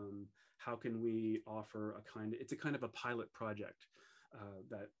how can we offer it's a kind of a pilot project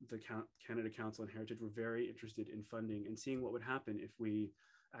that the Canada Council on Heritage were very interested in funding and seeing what would happen if we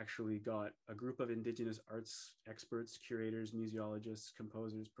actually got a group of Indigenous arts experts, curators, museologists,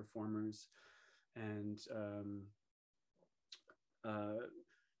 composers, performers, and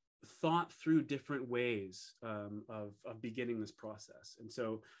thought through different ways of beginning this process. And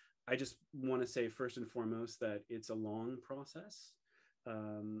so I just want to say first and foremost that it's a long process.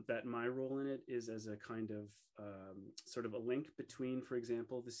 That my role in it is as a kind of sort of a link between, for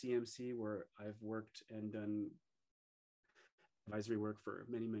example, the CMC, where I've worked and done advisory work for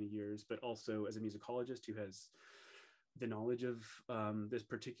many, many years, but also as a musicologist who has the knowledge of this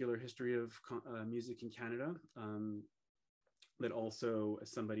particular history of music in Canada, but also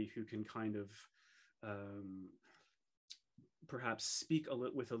as somebody who can kind of perhaps speak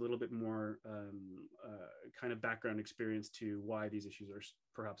with a little bit more kind of background experience to why these issues are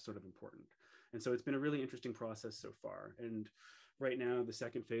perhaps sort of important. And so it's been a really interesting process so far. And right now, the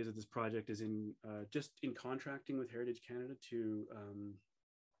second phase of this project is in just in contracting with Heritage Canada to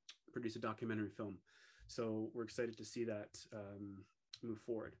produce a documentary film. So we're excited to see that move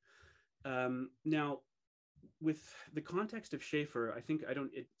forward. Now, with the context of Schafer, I think I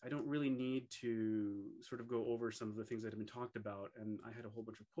don't really need to sort of go over some of the things that have been talked about. And I had a whole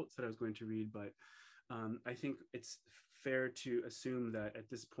bunch of quotes that I was going to read, but I think it's fair to assume that at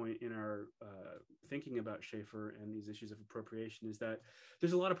this point in our thinking about Schafer and these issues of appropriation is that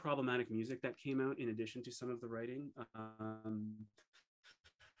there's a lot of problematic music that came out in addition to some of the writing.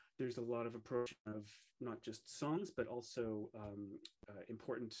 There's a lot of approach of not just songs, but also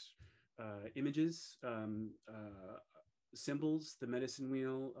important images, symbols, the medicine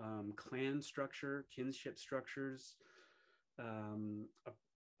wheel, clan structure, kinship structures,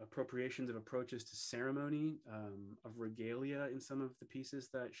 appropriations of approaches to ceremony, of regalia in some of the pieces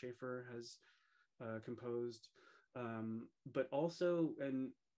that Schafer has composed, but also, and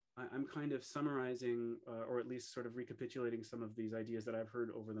I'm kind of summarizing, or at least sort of recapitulating some of these ideas that I've heard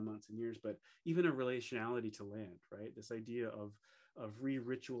over the months and years, but even a relationality to land, right? This idea of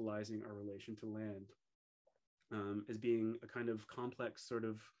re-ritualizing our relation to land as being a kind of complex sort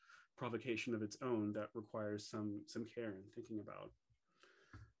of provocation of its own that requires some care and thinking about.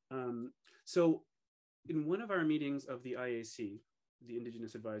 So in one of our meetings of the IAC, the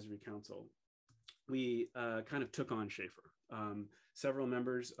Indigenous Advisory Council, we kind of took on Schafer. Several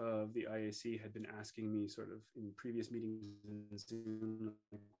members of the IAC had been asking me sort of in previous meetings in Zoom,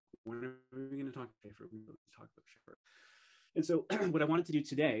 like, when are we going to talk about Schafer? We really talk about Schafer. And so what I wanted to do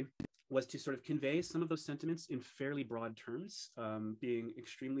today was to sort of convey some of those sentiments in fairly broad terms, being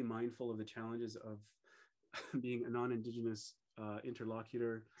extremely mindful of the challenges of being a non-Indigenous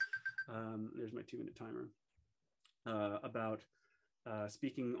interlocutor. There's my 2-minute timer, about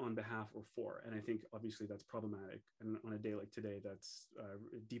speaking on behalf or for. And I think obviously that's problematic. And on a day like today, that's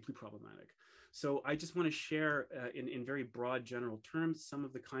deeply problematic. So I just want to share in very broad general terms, some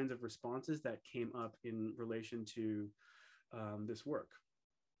of the kinds of responses that came up in relation to this work.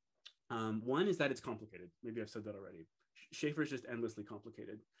 One is that it's complicated. Maybe I've said that already. Schafer is just endlessly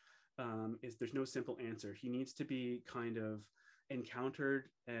complicated. There's no simple answer. He needs to be kind of encountered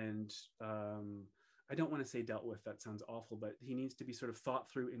and I don't want to say dealt with, that sounds awful, but he needs to be sort of thought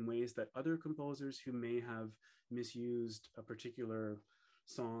through in ways that other composers who may have misused a particular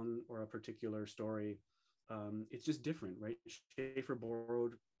song or a particular story, it's just different, right? Schafer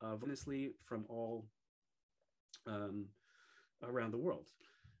borrowed honestly from all around the world.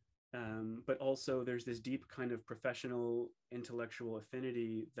 But also there's this deep kind of professional intellectual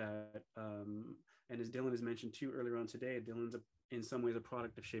affinity that, and as Dylan has mentioned too earlier on today, Dylan's in some ways a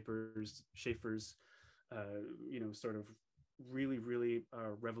product of Schafer's sort of really, really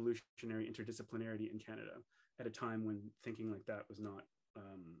revolutionary interdisciplinarity in Canada at a time when thinking like that was not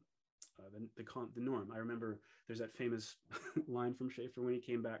the norm. I remember there's that famous line from Schafer when he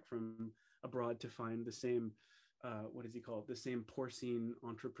came back from abroad to find the same, what does he call it? The same porcine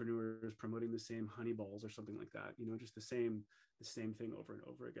entrepreneurs promoting the same honey balls or something like that. You know, just the same thing over and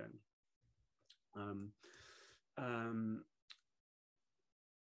over again.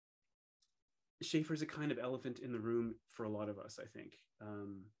 Schafer's a kind of elephant in the room for a lot of us, I think.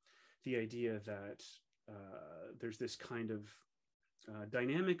 The idea that there's this kind of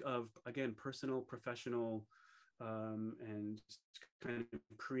dynamic of, again, personal, professional, and kind of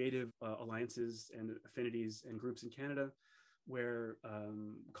creative alliances and affinities and groups in Canada where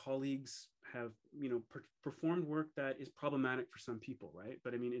colleagues have, performed work that is problematic for some people, right?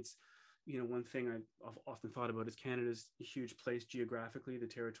 But I mean, it's, one thing I've often thought about is Canada's a huge place geographically. The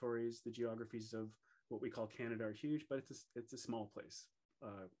territories, the geographies of what we call Canada are huge, but it's a small place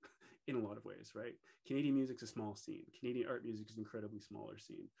in a lot of ways, right? Canadian music's a small scene. Canadian art music is an incredibly smaller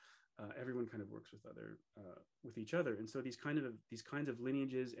scene. Everyone kind of works with each other, and so these kinds of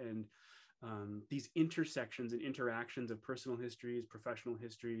lineages and these intersections and interactions of personal histories, professional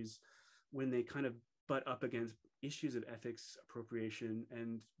histories, when they kind of butt up against issues of ethics, appropriation,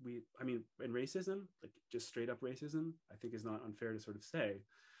 and racism, like just straight up racism, I think is not unfair to sort of say.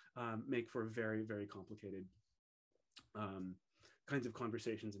 make for very, very complicated kinds of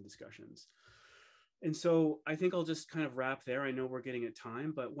conversations and discussions. And so I think I'll just kind of wrap there. I know we're getting at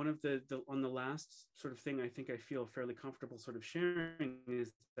time, but one of the on the last sort of thing I think I feel fairly comfortable sort of sharing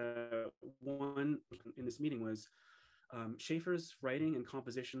is that one in this meeting was Schafer's writing and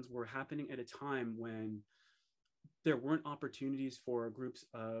compositions were happening at a time when there weren't opportunities for groups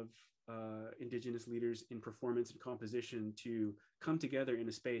of Indigenous leaders in performance and composition to come together in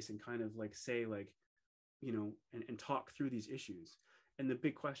a space and kind of like say like, you know, and talk through these issues. And the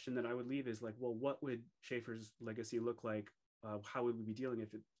big question that I would leave is like, well, what would Schafer's legacy look like? How would we be dealing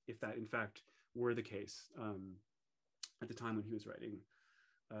if that in fact were the case at the time when he was writing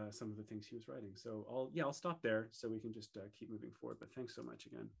some of the things he was writing? So I'll stop there so we can just keep moving forward. But thanks so much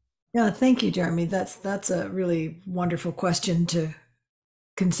again. Yeah, thank you, Jeremy. That's a really wonderful question to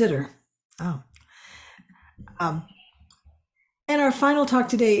consider. Oh. And our final talk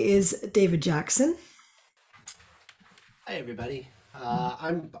today is David Jackson. Hi, everybody.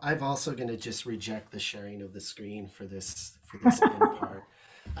 I'm also going to just reject the sharing of the screen for this end part.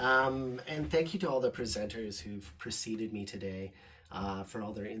 And thank you to all the presenters who've preceded me today for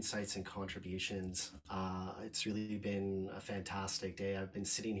all their insights and contributions. It's really been a fantastic day. I've been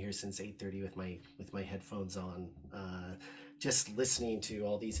sitting here since 8:30 with my headphones on, just listening to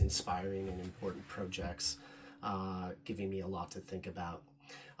all these inspiring and important projects, giving me a lot to think about.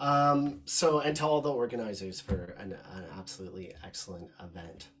 And to all the organizers for an absolutely excellent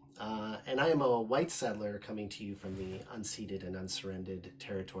event. And I am a white settler coming to you from the unceded and unsurrendered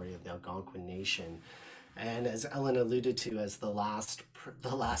territory of the Algonquin Nation. And as Ellen alluded to as the last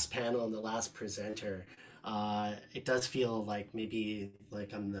panel and the last presenter, it does feel like maybe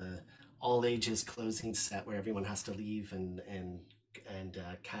like I'm the all ages closing set where everyone has to leave and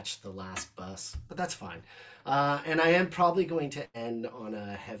catch the last bus, but that's fine. And I am probably going to end on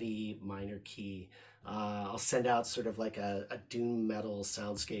a heavy minor key. I'll send out sort of like a doom metal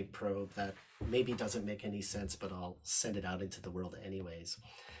soundscape probe that maybe doesn't make any sense, but I'll send it out into the world anyways.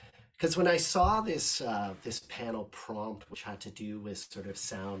 Because when I saw this panel prompt, which had to do with sort of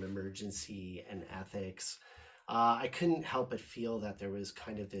sound emergency and ethics, I couldn't help but feel that there was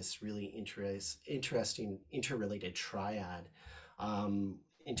kind of this really interesting interrelated triad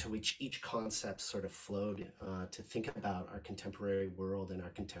into which each concept sort of flowed to think about our contemporary world and our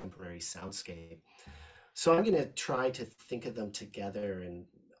contemporary soundscape. So I'm going to try to think of them together, and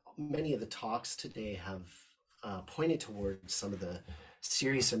many of the talks today have pointed towards some of the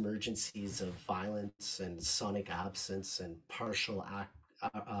serious emergencies of violence and sonic absence and partial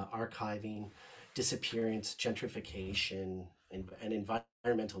archiving, disappearance, gentrification, and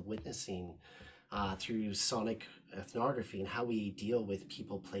environmental witnessing through sonic ethnography and how we deal with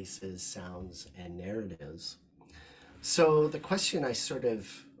people, places, sounds, and narratives. So the question I sort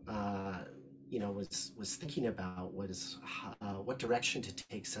of, was thinking about was what direction to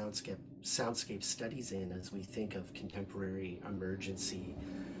take soundscape studies in as we think of contemporary emergency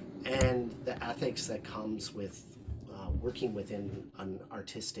and the ethics that comes with working within an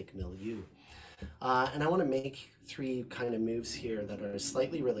artistic milieu. And I want to make three kind of moves here that are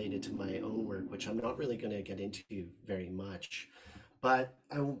slightly related to my own work, which I'm not really going to get into very much, but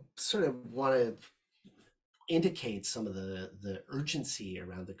I sort of want to indicate some of the urgency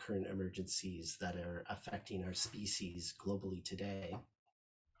around the current emergencies that are affecting our species globally today.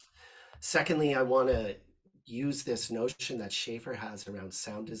 Secondly, I want to use this notion that Schafer has around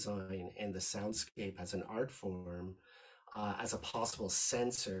sound design and the soundscape as an art form as a possible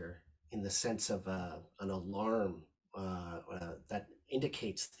sensor in the sense of an alarm that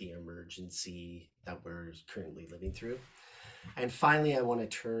indicates the emergency that we're currently living through. And finally, I want to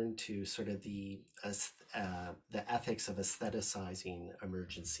turn to sort of the ethics of aestheticizing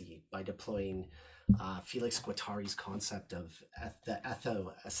emergency by deploying Felix Guattari's concept of the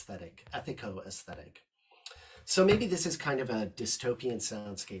ethico-aesthetic. So maybe this is kind of a dystopian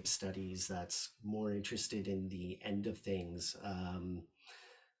soundscape studies that's more interested in the end of things.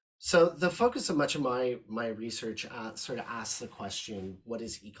 So the focus of much of my research sort of asks the question, what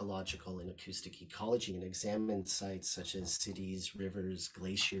is ecological and acoustic ecology, and examines sites such as cities, rivers,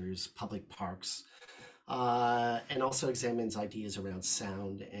 glaciers, public parks, and also examines ideas around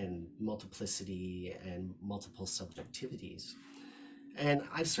sound and multiplicity and multiple subjectivities. And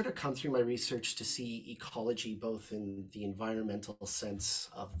I've sort of come through my research to see ecology both in the environmental sense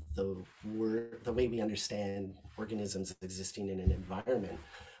of the way we understand organisms existing in an environment,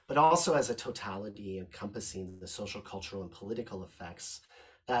 but also as a totality encompassing the social, cultural, and political effects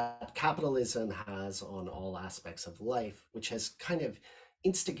that capitalism has on all aspects of life, which has kind of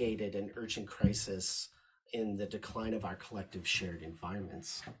instigated an urgent crisis in the decline of our collective shared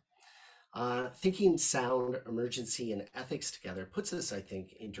environments. Thinking sound, emergency, and ethics together puts us, I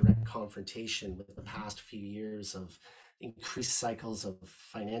think, in direct confrontation with the past few years of increased cycles of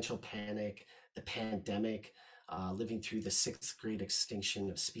financial panic, the pandemic, living through the sixth great extinction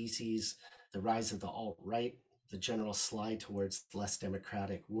of species, the rise of the alt-right, the general slide towards the less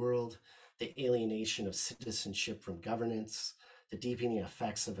democratic world, the alienation of citizenship from governance, the deepening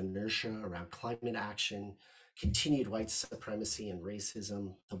effects of inertia around climate action, continued white supremacy and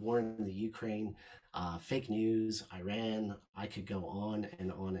racism, the war in the Ukraine, fake news, Iran. I could go on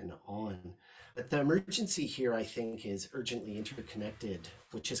and on and on. But the emergency here, I think, is urgently interconnected,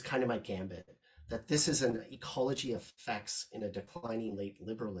 which is kind of my gambit, that this is an ecology of effects in a declining late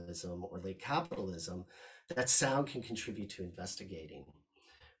liberalism or late capitalism that sound can contribute to investigating.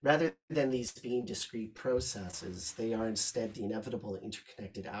 Rather than these being discrete processes, they are instead the inevitable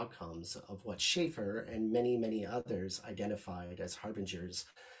interconnected outcomes of what Schafer and many, many others identified as harbingers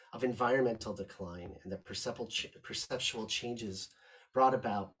of environmental decline and the perceptual changes brought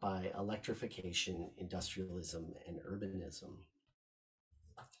about by electrification, industrialism, and urbanism.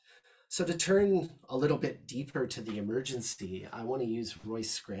 So to turn a little bit deeper to the emergency, I want to use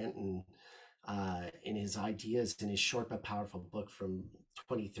Royce Scranton in his ideas in his short but powerful book from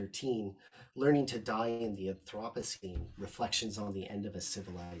 2013, Learning to Die in the Anthropocene, Reflections on the End of a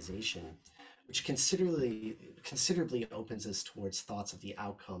Civilization, which considerably opens us towards thoughts of the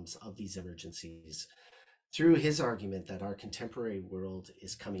outcomes of these emergencies through his argument that our contemporary world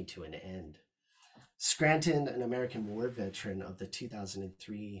is coming to an end. Scranton, an American war veteran of the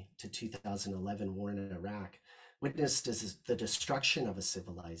 2003 to 2011 war in Iraq, witnessed the destruction of a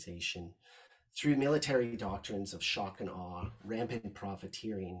civilization through military doctrines of shock and awe, rampant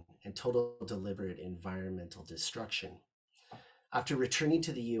profiteering, and total deliberate environmental destruction. After returning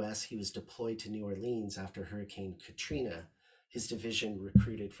to the US, he was deployed to New Orleans after Hurricane Katrina, his division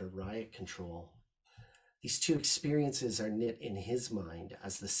recruited for riot control. These two experiences are knit in his mind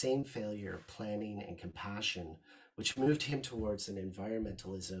as the same failure of planning and compassion, which moved him towards an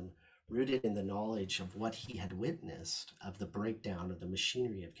environmentalism rooted in the knowledge of what he had witnessed of the breakdown of the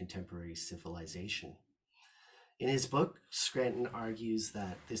machinery of contemporary civilization. In his book, Scranton argues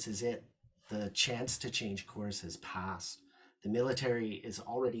that this is it. The chance to change course has passed. The military is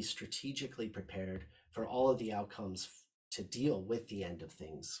already strategically prepared for all of the outcomes to deal with the end of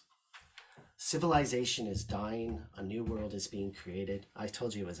things. Civilization is dying, a new world is being created. I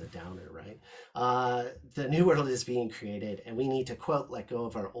told you it was a downer, right? The new world is being created, and we need to, quote, let go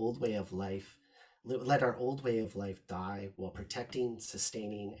of our old way of life, let our old way of life die while protecting,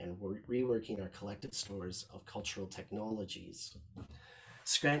 sustaining, and reworking our collective stores of cultural technologies.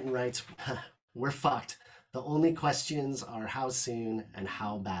 Scranton writes, we're fucked. The only questions are how soon and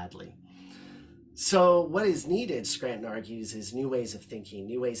how badly. So what is needed, Scranton argues, is new ways of thinking,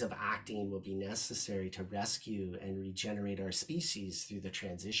 new ways of acting will be necessary to rescue and regenerate our species through the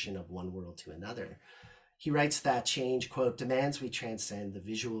transition of one world to another. He writes that change, quote, demands we transcend the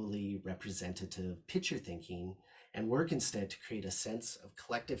visually representative picture thinking and work instead to create a sense of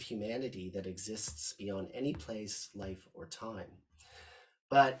collective humanity that exists beyond any place, life, or time.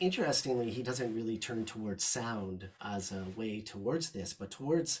 But interestingly, he doesn't really turn towards sound as a way towards this, but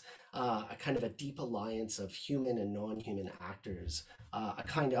towards a kind of a deep alliance of human and non-human actors, a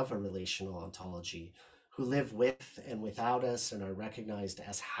kind of a relational ontology, who live with and without us and are recognized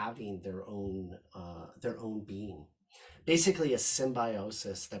as having their own being. Basically a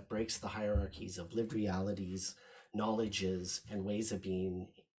symbiosis that breaks the hierarchies of lived realities, knowledges, and ways of being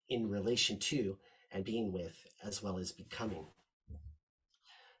in relation to and being with, as well as becoming.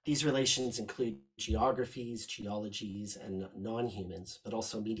 These relations include geographies, geologies, and non-humans, but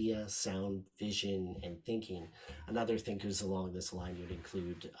also media, sound, vision, and thinking. And other thinkers along this line would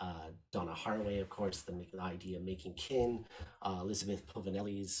include Donna Haraway, of course, the idea of making kin, Elizabeth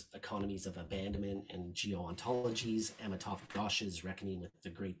Povinelli's economies of abandonment and geo-ontologies, Amitav Ghosh's reckoning with the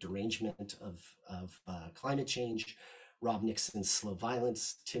great derangement of climate change, Rob Nixon's Slow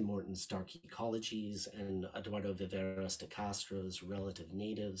Violence, Tim Morton's Dark Ecologies, and Eduardo Viveros de Castro's Relative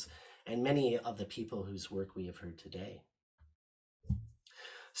Natives, and many of the people whose work we have heard today.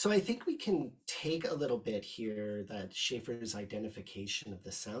 So I think we can take a little bit here that Schafer's identification of the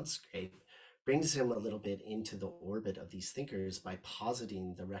soundscape brings him a little bit into the orbit of these thinkers by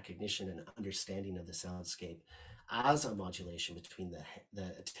positing the recognition and understanding of the soundscape as a modulation between the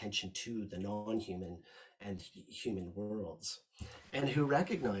attention to the non-human and human worlds, and who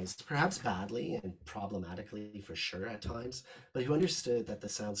recognized, perhaps badly and problematically for sure at times, but who understood that the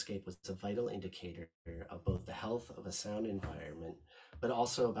soundscape was a vital indicator of both the health of a sound environment, but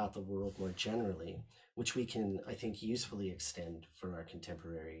also about the world more generally, which we can, I think, usefully extend for our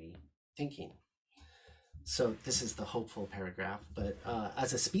contemporary thinking. So this is the hopeful paragraph, but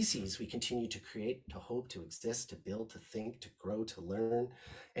as a species, we continue to create, to hope, to exist, to build, to think, to grow, to learn,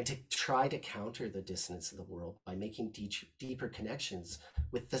 and to try to counter the dissonance of the world by making deeper connections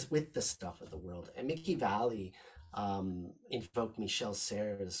with the stuff of the world. And Mickey Valley invoked Michel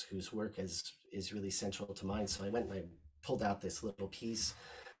Serres, whose work is really central to mine. So I went and I pulled out this little piece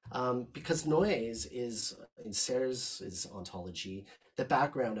because noise is, in Serres' ontology, the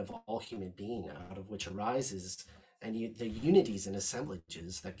background of all human being, out of which arises the unities and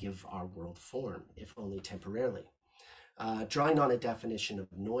assemblages that give our world form, if only temporarily. Drawing on a definition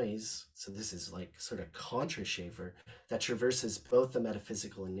of noise, so this is like sort of contra Schafer, that traverses both the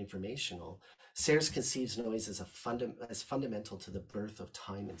metaphysical and informational, Serres conceives noise as fundamental to the birth of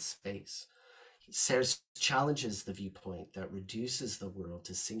time and space. Serres challenges the viewpoint that reduces the world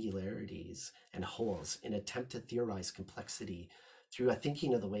to singularities and wholes in an attempt to theorize complexity through a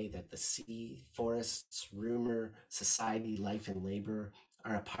thinking of the way that the sea, forests, rumor, society, life, and labor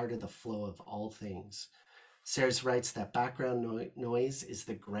are a part of the flow of all things. Serres writes that background noise is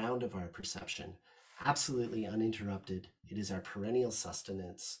the ground of our perception, absolutely uninterrupted. It is our perennial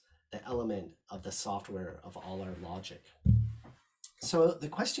sustenance, the element of the software of all our logic. So the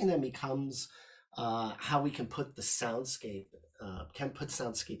question then becomes how we can put the soundscape,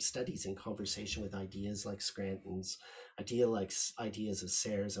 soundscape studies in conversation with ideas like Scranton's, ideas of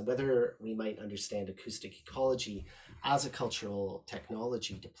Serres, and whether we might understand acoustic ecology as a cultural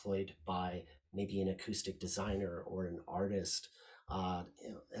technology deployed by maybe an acoustic designer or an artist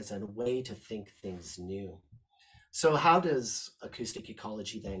as a way to think things new. So how does acoustic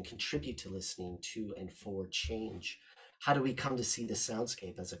ecology then contribute to listening to and for change? How do we come to see the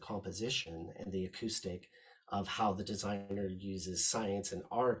soundscape as a composition and the acoustic of how the designer uses science and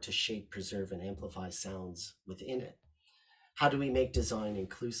art to shape, preserve, and amplify sounds within it? How do we make design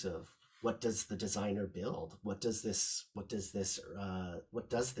inclusive? What does the designer build? What does this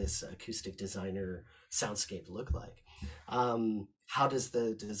acoustic designer soundscape look like? How does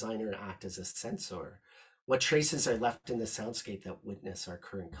the designer act as a censor? What traces are left in the soundscape that witness our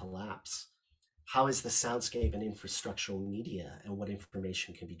current collapse? How is the soundscape an infrastructural media, and what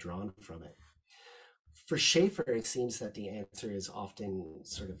information can be drawn from it? For Schafer, it seems that the answer is often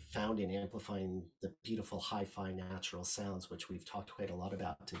sort of found in amplifying the beautiful hi-fi natural sounds, which we've talked quite a lot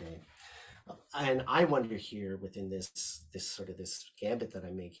about today. And I wonder here within this gambit that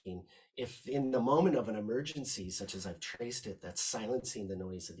I'm making, if in the moment of an emergency, such as I've traced it, that's silencing the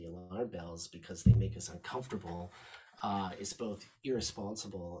noise of the alarm bells because they make us uncomfortable, is both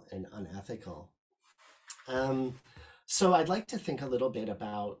irresponsible and unethical. So I'd like to think a little bit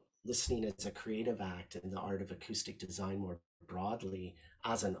about listening as a creative act and the art of acoustic design more broadly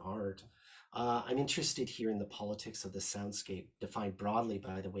as an art. I'm interested here in the politics of the soundscape, defined broadly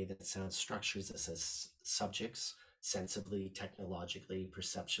by the way that sound structures us as subjects, sensibly, technologically,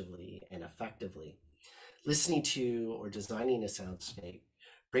 perceptually, and effectively. Listening to or designing a soundscape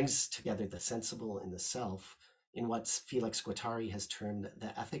brings together the sensible and the self in what Felix Guattari has termed the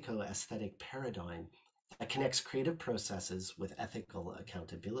ethico-aesthetic paradigm that connects creative processes with ethical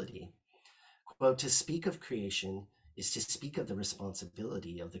accountability. Quote, to speak of creation is to speak of the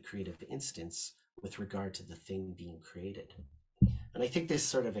responsibility of the creative instance with regard to the thing being created. And I think this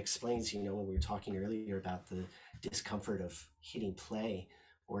sort of explains, when we were talking earlier about the discomfort of hitting play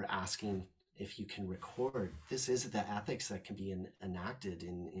or asking if you can record, this is the ethics that can be enacted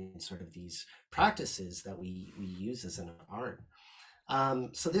in sort of these practices that we use as an art.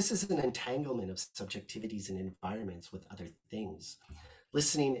 So this is an entanglement of subjectivities and environments with other things.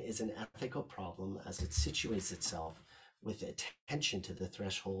 Listening is an ethical problem as it situates itself with attention to the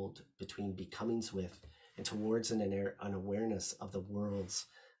threshold between becomings with and towards an awareness of the world's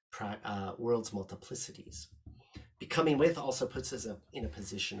multiplicities. Becoming with also puts us in a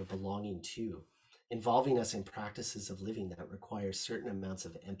position of belonging to, involving us in practices of living that require certain amounts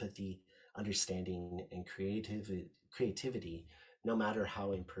of empathy, understanding, and creativity, no matter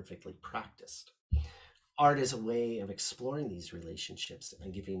how imperfectly practiced. Art is a way of exploring these relationships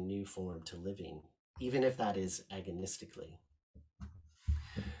and giving new form to living, even if that is agonistically.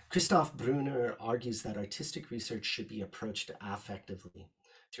 Christoph Brunner argues that artistic research should be approached affectively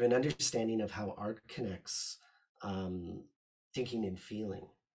through an understanding of how art connects thinking and feeling.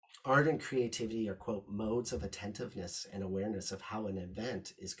 Art and creativity are, quote, modes of attentiveness and awareness of how an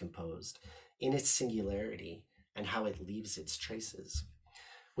event is composed in its singularity and how it leaves its traces,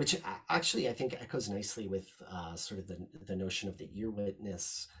 which actually I think echoes nicely with sort of the notion of the ear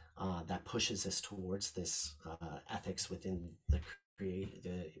witness that pushes us towards this ethics within the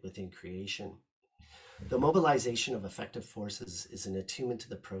within creation. The mobilization of effective forces is an attunement to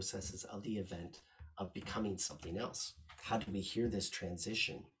the processes of the event of becoming something else. How do we hear this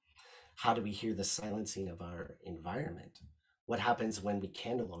transition? How do we hear the silencing of our environment? What happens when we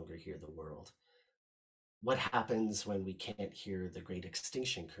can no longer hear the world? What happens when we can't hear the great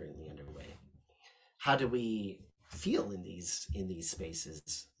extinction currently underway? How do we feel in these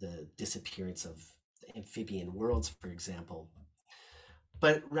spaces, the disappearance of amphibian worlds, for example?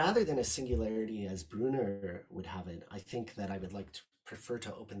 But rather than a singularity as Brunner would have it, I think that I would like to prefer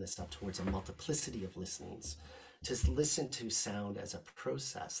to open this up towards a multiplicity of listenings, to listen to sound as a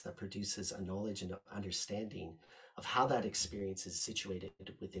process that produces a knowledge and understanding of how that experience is situated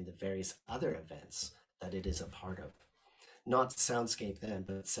within the various other events that it is a part of. Not soundscape then,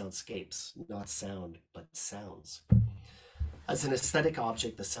 but soundscapes, not sound, but sounds. As an aesthetic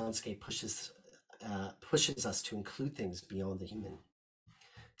object, the soundscape pushes us to include things beyond the human.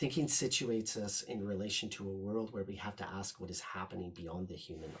 Thinking situates us in relation to a world where we have to ask what is happening beyond the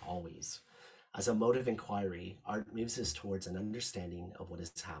human always. As a mode of inquiry, art moves us towards an understanding of what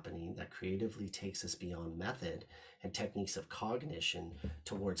is happening that creatively takes us beyond method and techniques of cognition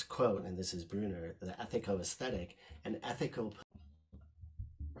towards, quote, and this is Brunner, the ethico-aesthetic and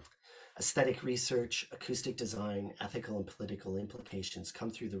aesthetic research, acoustic design, ethical and political implications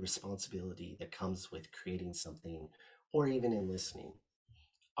come through the responsibility that comes with creating something or even in listening.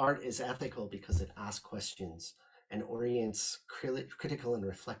 Art is ethical because it asks questions and orients critical and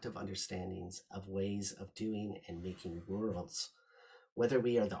reflective understandings of ways of doing and making worlds. Whether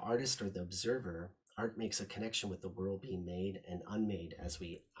we are the artist or the observer, art makes a connection with the world being made and unmade as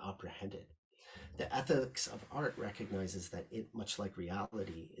we apprehend it. The ethics of art recognizes that it, much like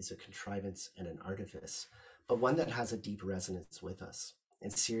reality, is a contrivance and an artifice, but one that has a deep resonance with us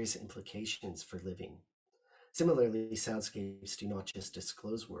and serious implications for living. Similarly, soundscapes do not just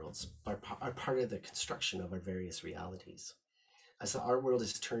disclose worlds, but are part of the construction of our various realities. As the art world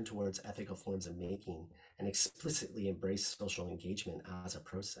is turned towards ethical forms of making and explicitly embrace social engagement as a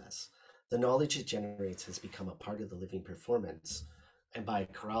process, the knowledge it generates has become a part of the living performance, and by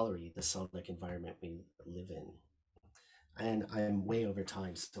corollary, the sonic environment we live in. And I'm way over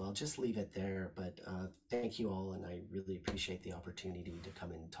time, so I'll just leave it there, but thank you all, and I really appreciate the opportunity to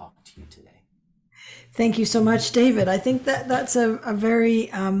come and talk to you today. Thank you so much, David. I think that that's a very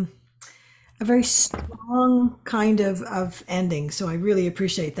strong kind of ending. So I really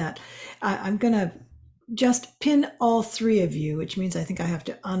appreciate that. I'm going to just pin all three of you, which means I think I have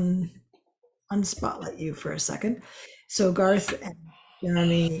to unspotlight you for a second. So Garth and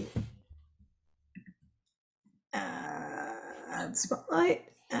Jeremy, add spotlight,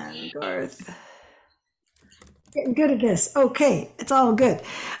 and Garth. Getting good at this. Okay, it's all good.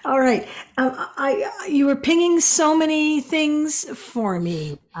 All right. You were pinging so many things for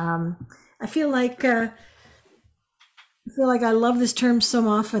me. I feel like I love this term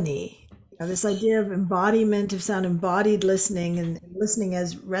somophony. This idea of embodiment of sound, embodied listening, and listening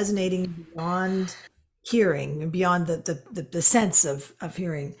as resonating beyond hearing and beyond the sense of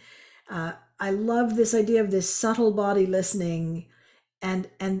hearing. I love this idea of this subtle body listening and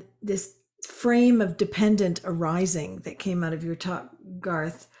this frame of dependent arising that came out of your talk,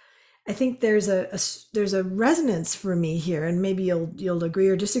 Garth. I think there's a resonance for me here, and maybe you'll agree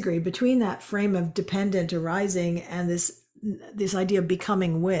or disagree, between that frame of dependent arising and this idea of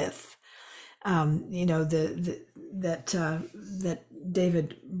becoming with, that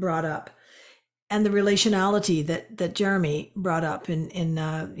David brought up, and the relationality that Jeremy brought up in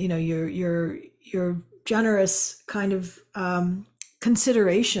your generous kind of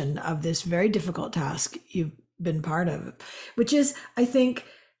consideration of this very difficult task you've been part of, which is, I think,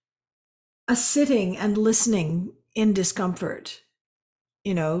 a sitting and listening in discomfort,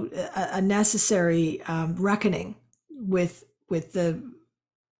 a necessary reckoning with the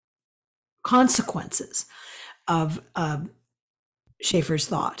consequences of Schafer's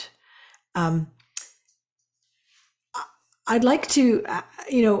thought. I'd like to,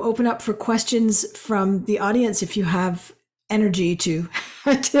 open up for questions from the audience if you have energy to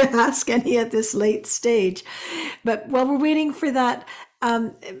ask any at this late stage. But while we're waiting for that,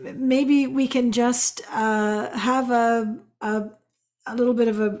 maybe we can just have a little bit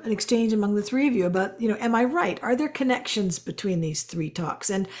of an exchange among the three of you about, am I right? Are there connections between these three talks?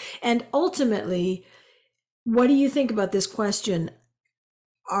 And ultimately, what do you think about this question?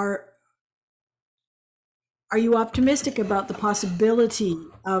 Are you optimistic about the possibility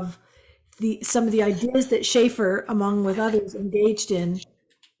of some of the ideas that Schafer, among with others, engaged in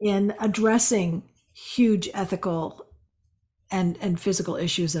addressing huge ethical and physical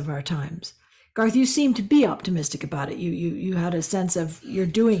issues of our times? Garth, you seem to be optimistic about it. You had a sense of you're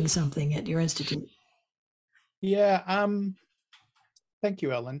doing something at your institute. Yeah. Thank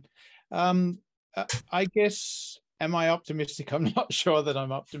you, Ellen. I guess, am I optimistic? I'm not sure that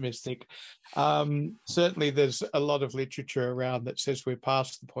I'm optimistic. Certainly, there's a lot of literature around that says we're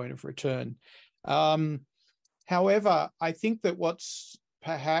past the point of return. However, I think that what's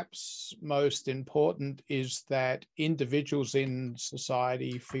perhaps most important is that individuals in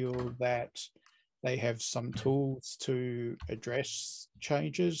society feel that they have some tools to address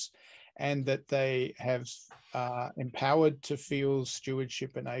changes, and that they have empowered to feel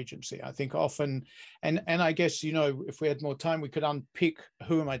stewardship and agency. I think often, and I guess, you know, if we had more time, we could unpick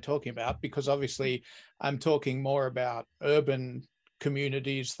who am I talking about, because obviously I'm talking more about urban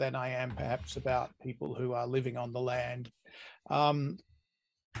communities than I am perhaps about people who are living on the land.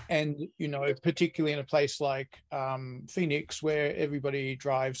 And, you know, particularly in a place like Phoenix, where everybody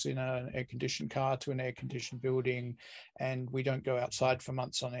drives in an air-conditioned car to an air-conditioned building, and we don't go outside for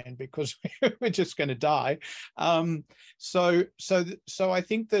months on end because we're just going to die. So I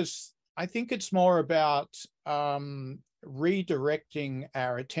think it's more about redirecting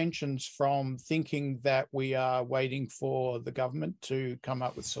our attentions from thinking that we are waiting for the government to come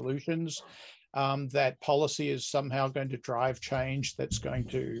up with solutions, that policy is somehow going to drive change that's going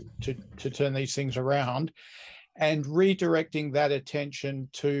to turn these things around, and redirecting that attention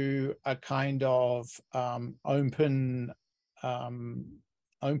to a kind of open arm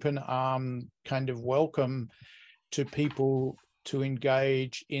kind of welcome to people to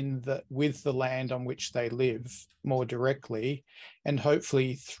engage with the land on which they live more directly, and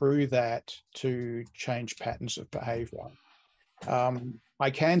hopefully through that to change patterns of behavior. I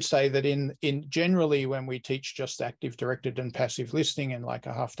can say that in generally when we teach just active, directed and passive listening in like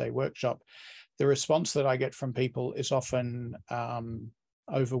a half-day workshop, the response that I get from people is often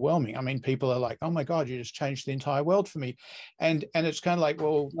overwhelming. I mean, people are like, oh my God, you just changed the entire world for me. And it's kind of like,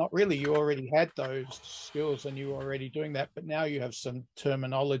 well, not really. You already had those skills and you were already doing that, but now you have some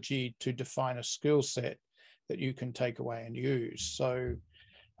terminology to define a skill set that you can take away and use. So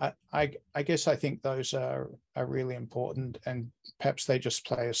I guess I think those are really important, and perhaps they just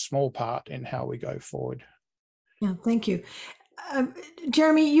play a small part in how we go forward. Yeah, thank you.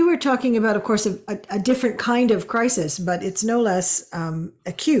 Jeremy, you were talking about, of course, a different kind of crisis, but it's no less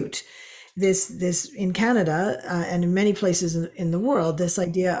acute. This in Canada and in many places in the world, this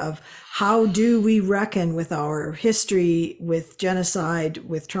idea of how do we reckon with our history, with genocide,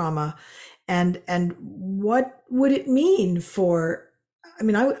 with trauma, and what would it mean for, I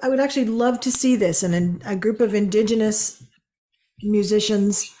mean, I would actually love to see this, and a group of Indigenous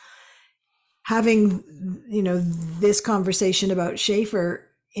musicians having, you know, this conversation about Schafer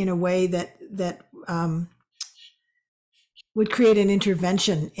in a way that would create an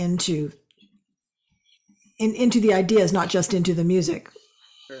intervention into the ideas, not just into the music.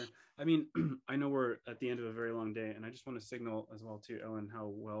 Sure. I mean, I know we're at the end of a very long day, and I just want to signal as well to Ellen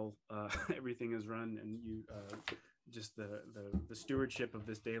how well everything is run, and you just the stewardship of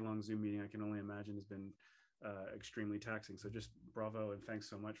this day-long Zoom meeting, I can only imagine, has been extremely taxing. So just bravo, and thanks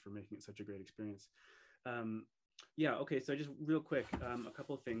so much for making it such a great experience. Yeah, okay, so just real quick, a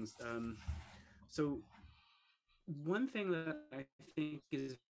couple of things. So one thing that I think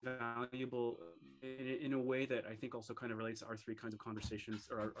is valuable in a way that I think also kind of relates to our three kinds of conversations,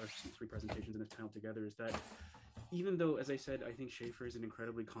 or our three presentations in this panel together, is that even though, as I said, I think Schafer is an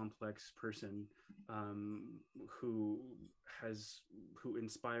incredibly complex person who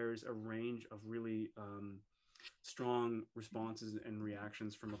inspires a range of really strong responses and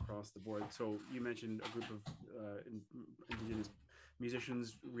reactions from across the board. So you mentioned a group of Indigenous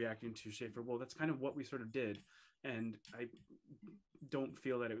musicians reacting to Schafer. Well, that's kind of what we sort of did. And I don't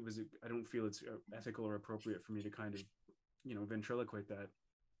feel that I don't feel it's ethical or appropriate for me to kind of, you know, ventriloquate that,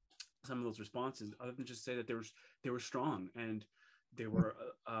 some of those responses, other than just say that they were strong, and they were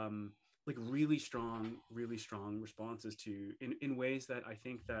like really strong responses to in ways that I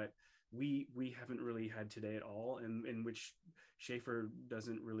think that we haven't really had today at all, and in which Schafer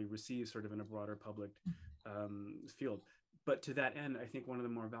doesn't really receive sort of in a broader public field. But to that end, I think one of the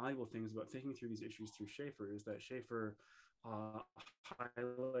more valuable things about thinking through these issues through Schafer is that Schafer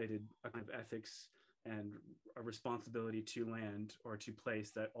highlighted a kind of ethics and a responsibility to land or to place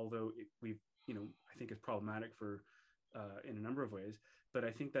that, although I think is problematic for in a number of ways, but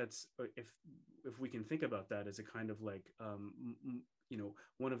I think that's if we can think about that as a kind of like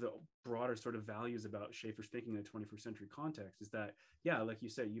one of the broader sort of values about Schafer's thinking in a 21st century context is that, yeah, like you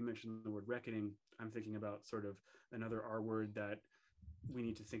said, you mentioned the word reckoning. I'm thinking about sort of another R word that we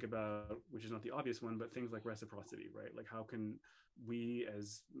need to think about, which is not the obvious one, but things like reciprocity, right? Like how can we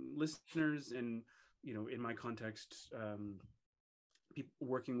as listeners and, in my context, people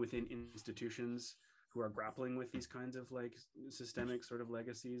working within institutions who are grappling with these kinds of like systemic sort of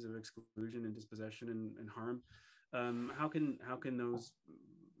legacies of exclusion and dispossession and harm, how can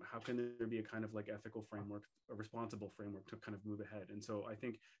there be a kind of like ethical framework, a responsible framework to kind of move ahead? And so I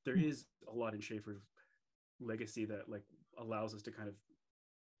think there is a lot in Schafer's legacy that like allows us to kind of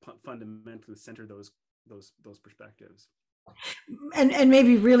fundamentally center those perspectives. And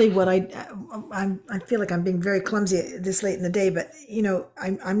maybe really what I feel like I'm being very clumsy this late in the day, but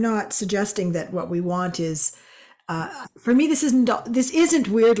I'm not suggesting that what we want is, for me, this isn't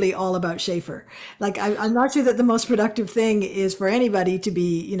weirdly all about Schafer. Like I'm not sure that the most productive thing is for anybody to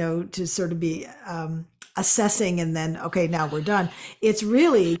be, to sort of be assessing and then, okay, now we're done. It's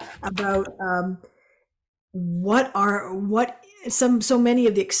really about so many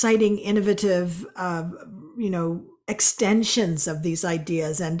of the exciting, innovative, extensions of these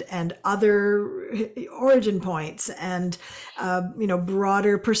ideas and other origin points and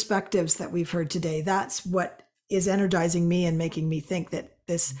broader perspectives that we've heard today. That's what is energizing me and making me think that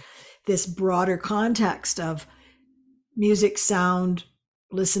this broader context of music, sound,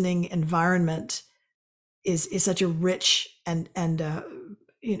 listening, environment is such a rich and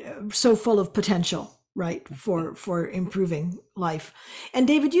so full of potential, right, for improving life. And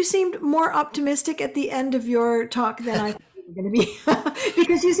David, you seemed more optimistic at the end of your talk than I thought you were going to be,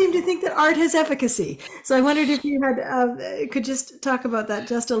 because you seem to think that art has efficacy. So I wondered if you had could just talk about that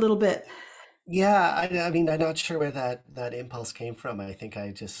just a little bit. Yeah, I mean, I'm not sure where that impulse came from. I think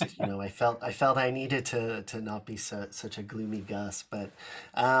I just, I felt I needed to not be such a gloomy Gus, but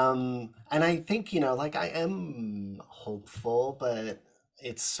and I think, like I am hopeful, but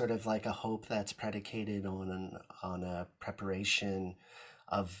it's sort of like a hope that's predicated on a preparation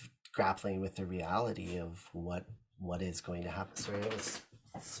of grappling with the reality of what is going to happen. Sorry, I was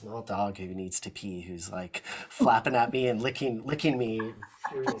a small dog who needs to pee, who's like flapping at me and licking me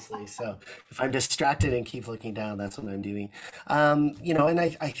furiously. So if I'm distracted and keep looking down, that's what I'm doing. And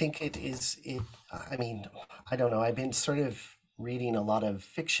I think I mean, I don't know. I've been sort of reading a lot of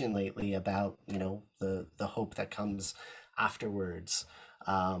fiction lately about, the hope that comes afterwards.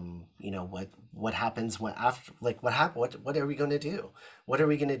 What happens when after, like what are we going to do? What are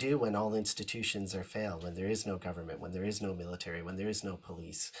we going to do when all institutions are failed, when there is no government, when there is no military, when there is no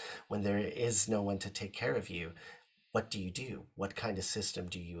police, when there is no one to take care of you? What do you do? What kind of system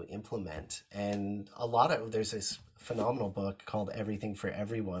do you implement? And there's this phenomenal book called Everything for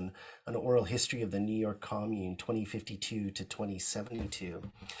Everyone, an oral history of the New York Commune 2052 to 2072,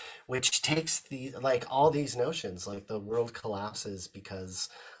 which takes all these notions, like the world collapses because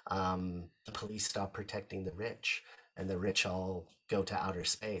the police stop protecting the rich and the rich all go to outer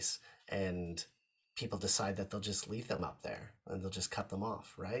space, and people decide that they'll just leave them up there and they'll just cut them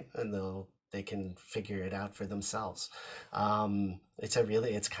off, right? And they can figure it out for themselves.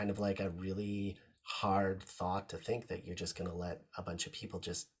 It's kind of like a really hard thought to think that you're just going to let a bunch of people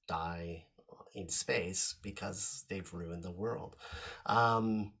just die in space because they've ruined the world.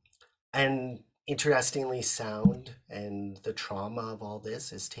 And interestingly, sound and the trauma of all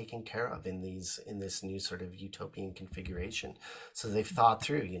this is taken care of in this new sort of utopian configuration. So they've thought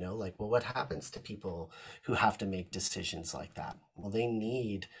through, what happens to people who have to make decisions like that? Well, they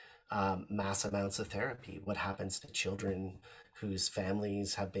need mass amounts of therapy. What happens to children whose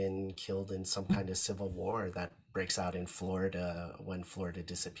families have been killed in some kind of civil war that breaks out in Florida when Florida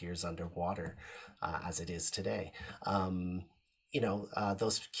disappears underwater, as it is today?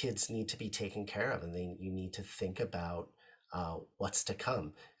 Those kids need to be taken care of, and you need to think about what's to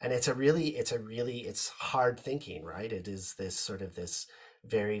come. And it's hard thinking, right? It is this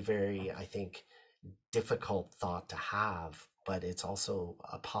very, very, I think, difficult thought to have, but it's also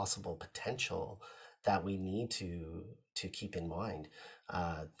a possible potential that we need to keep in mind.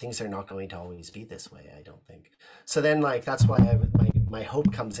 Things are not going to always be this way, I don't think. So then, that's why my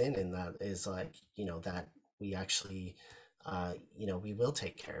hope comes in that is that we actually, we will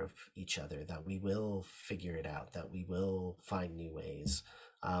take care of each other, that we will figure it out, that we will find new ways.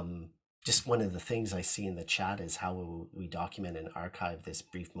 Just one of the things I see in the chat is how we document and archive this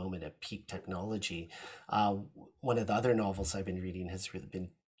brief moment of peak technology. One of the other novels I've been reading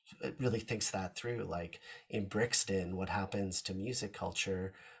really thinks that through, like in Brixton, what happens to music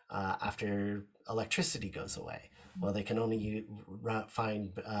culture after electricity goes away. Well, they can only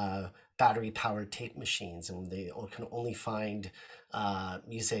find battery-powered tape machines, and they can only find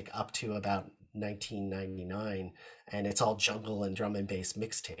music up to about 1999, and it's all jungle and drum and bass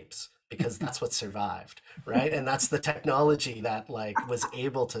mixtapes, because that's what survived, right? And that's the technology that was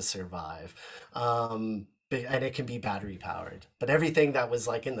able to survive. and it can be battery powered, but everything that was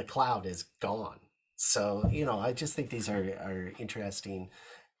like in the cloud is gone. So, you know, I just think these are interesting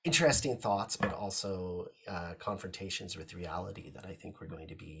thoughts, but also confrontations with reality that I think we're going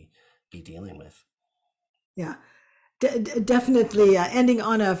to be dealing with. Yeah, definitely ending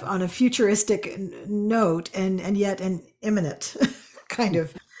on a futuristic note, and yet an imminent kind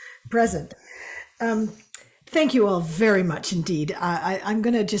of present. Thank you all very much indeed. I'm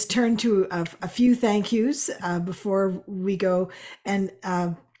going to just turn to a few thank yous before we go. And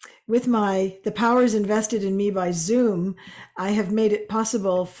with the powers invested in me by Zoom, I have made it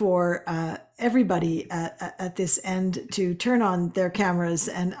possible for everybody at this end to turn on their cameras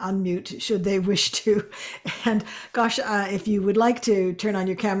and unmute should they wish to. And gosh, if you would like to turn on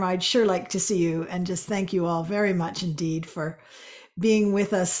your camera, I'd sure like to see you. And just thank you all very much indeed for being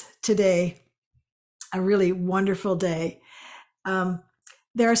with us today. A really wonderful day.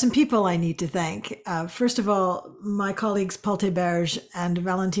 There are some people I need to thank. First of all, my colleagues Paul Théberge and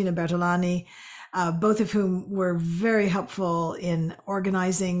Valentina Bertolani, both of whom were very helpful in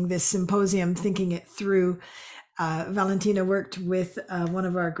organizing this symposium, thinking it through. Valentina worked with one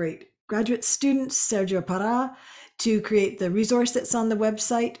of our great graduate students, Sergio Parra, to create the resource that's on the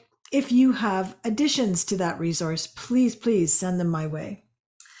website. If you have additions to that resource, please send them my way.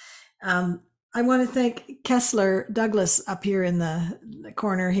 I want to thank Kessler Douglas up here in the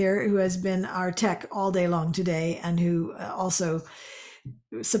corner here, who has been our tech all day long today and who also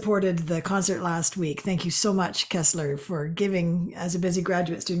supported the concert last week. Thank you so much, Kessler, for giving, as a busy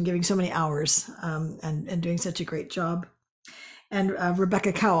graduate student, giving so many hours and doing such a great job. And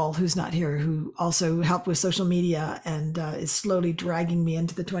Rebecca Cowell, who's not here, who also helped with social media and is slowly dragging me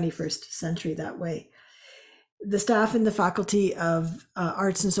into the 21st century that way. The staff in the Faculty of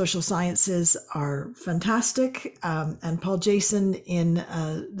Arts and Social Sciences are fantastic. And Paul Jason in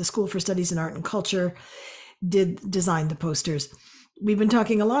the School for Studies in Art and Culture did design the posters. We've been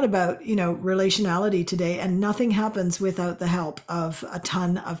talking a lot about, relationality today, and nothing happens without the help of a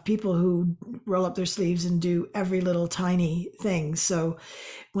ton of people who roll up their sleeves and do every little tiny thing. So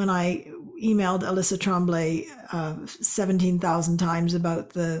when I emailed Alyssa Tremblay 17,000 times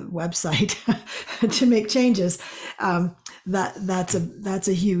about the website to make changes, that's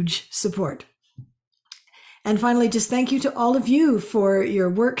a huge support. And finally, just thank you to all of you for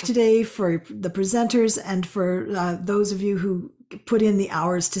your work today, for the presenters, and for those of you who put in the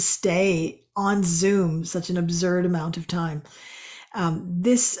hours to stay on Zoom such an absurd amount of time.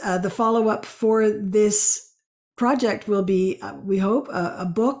 The follow-up for this project will be, we hope, a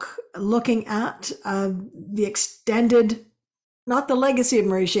book looking at the extended, not the legacy of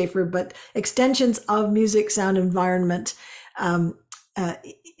Murray Schafer, but extensions of music, sound, environment,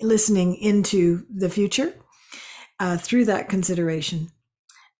 listening into the future through that consideration.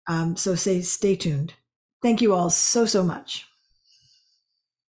 So stay tuned. Thank you all so much.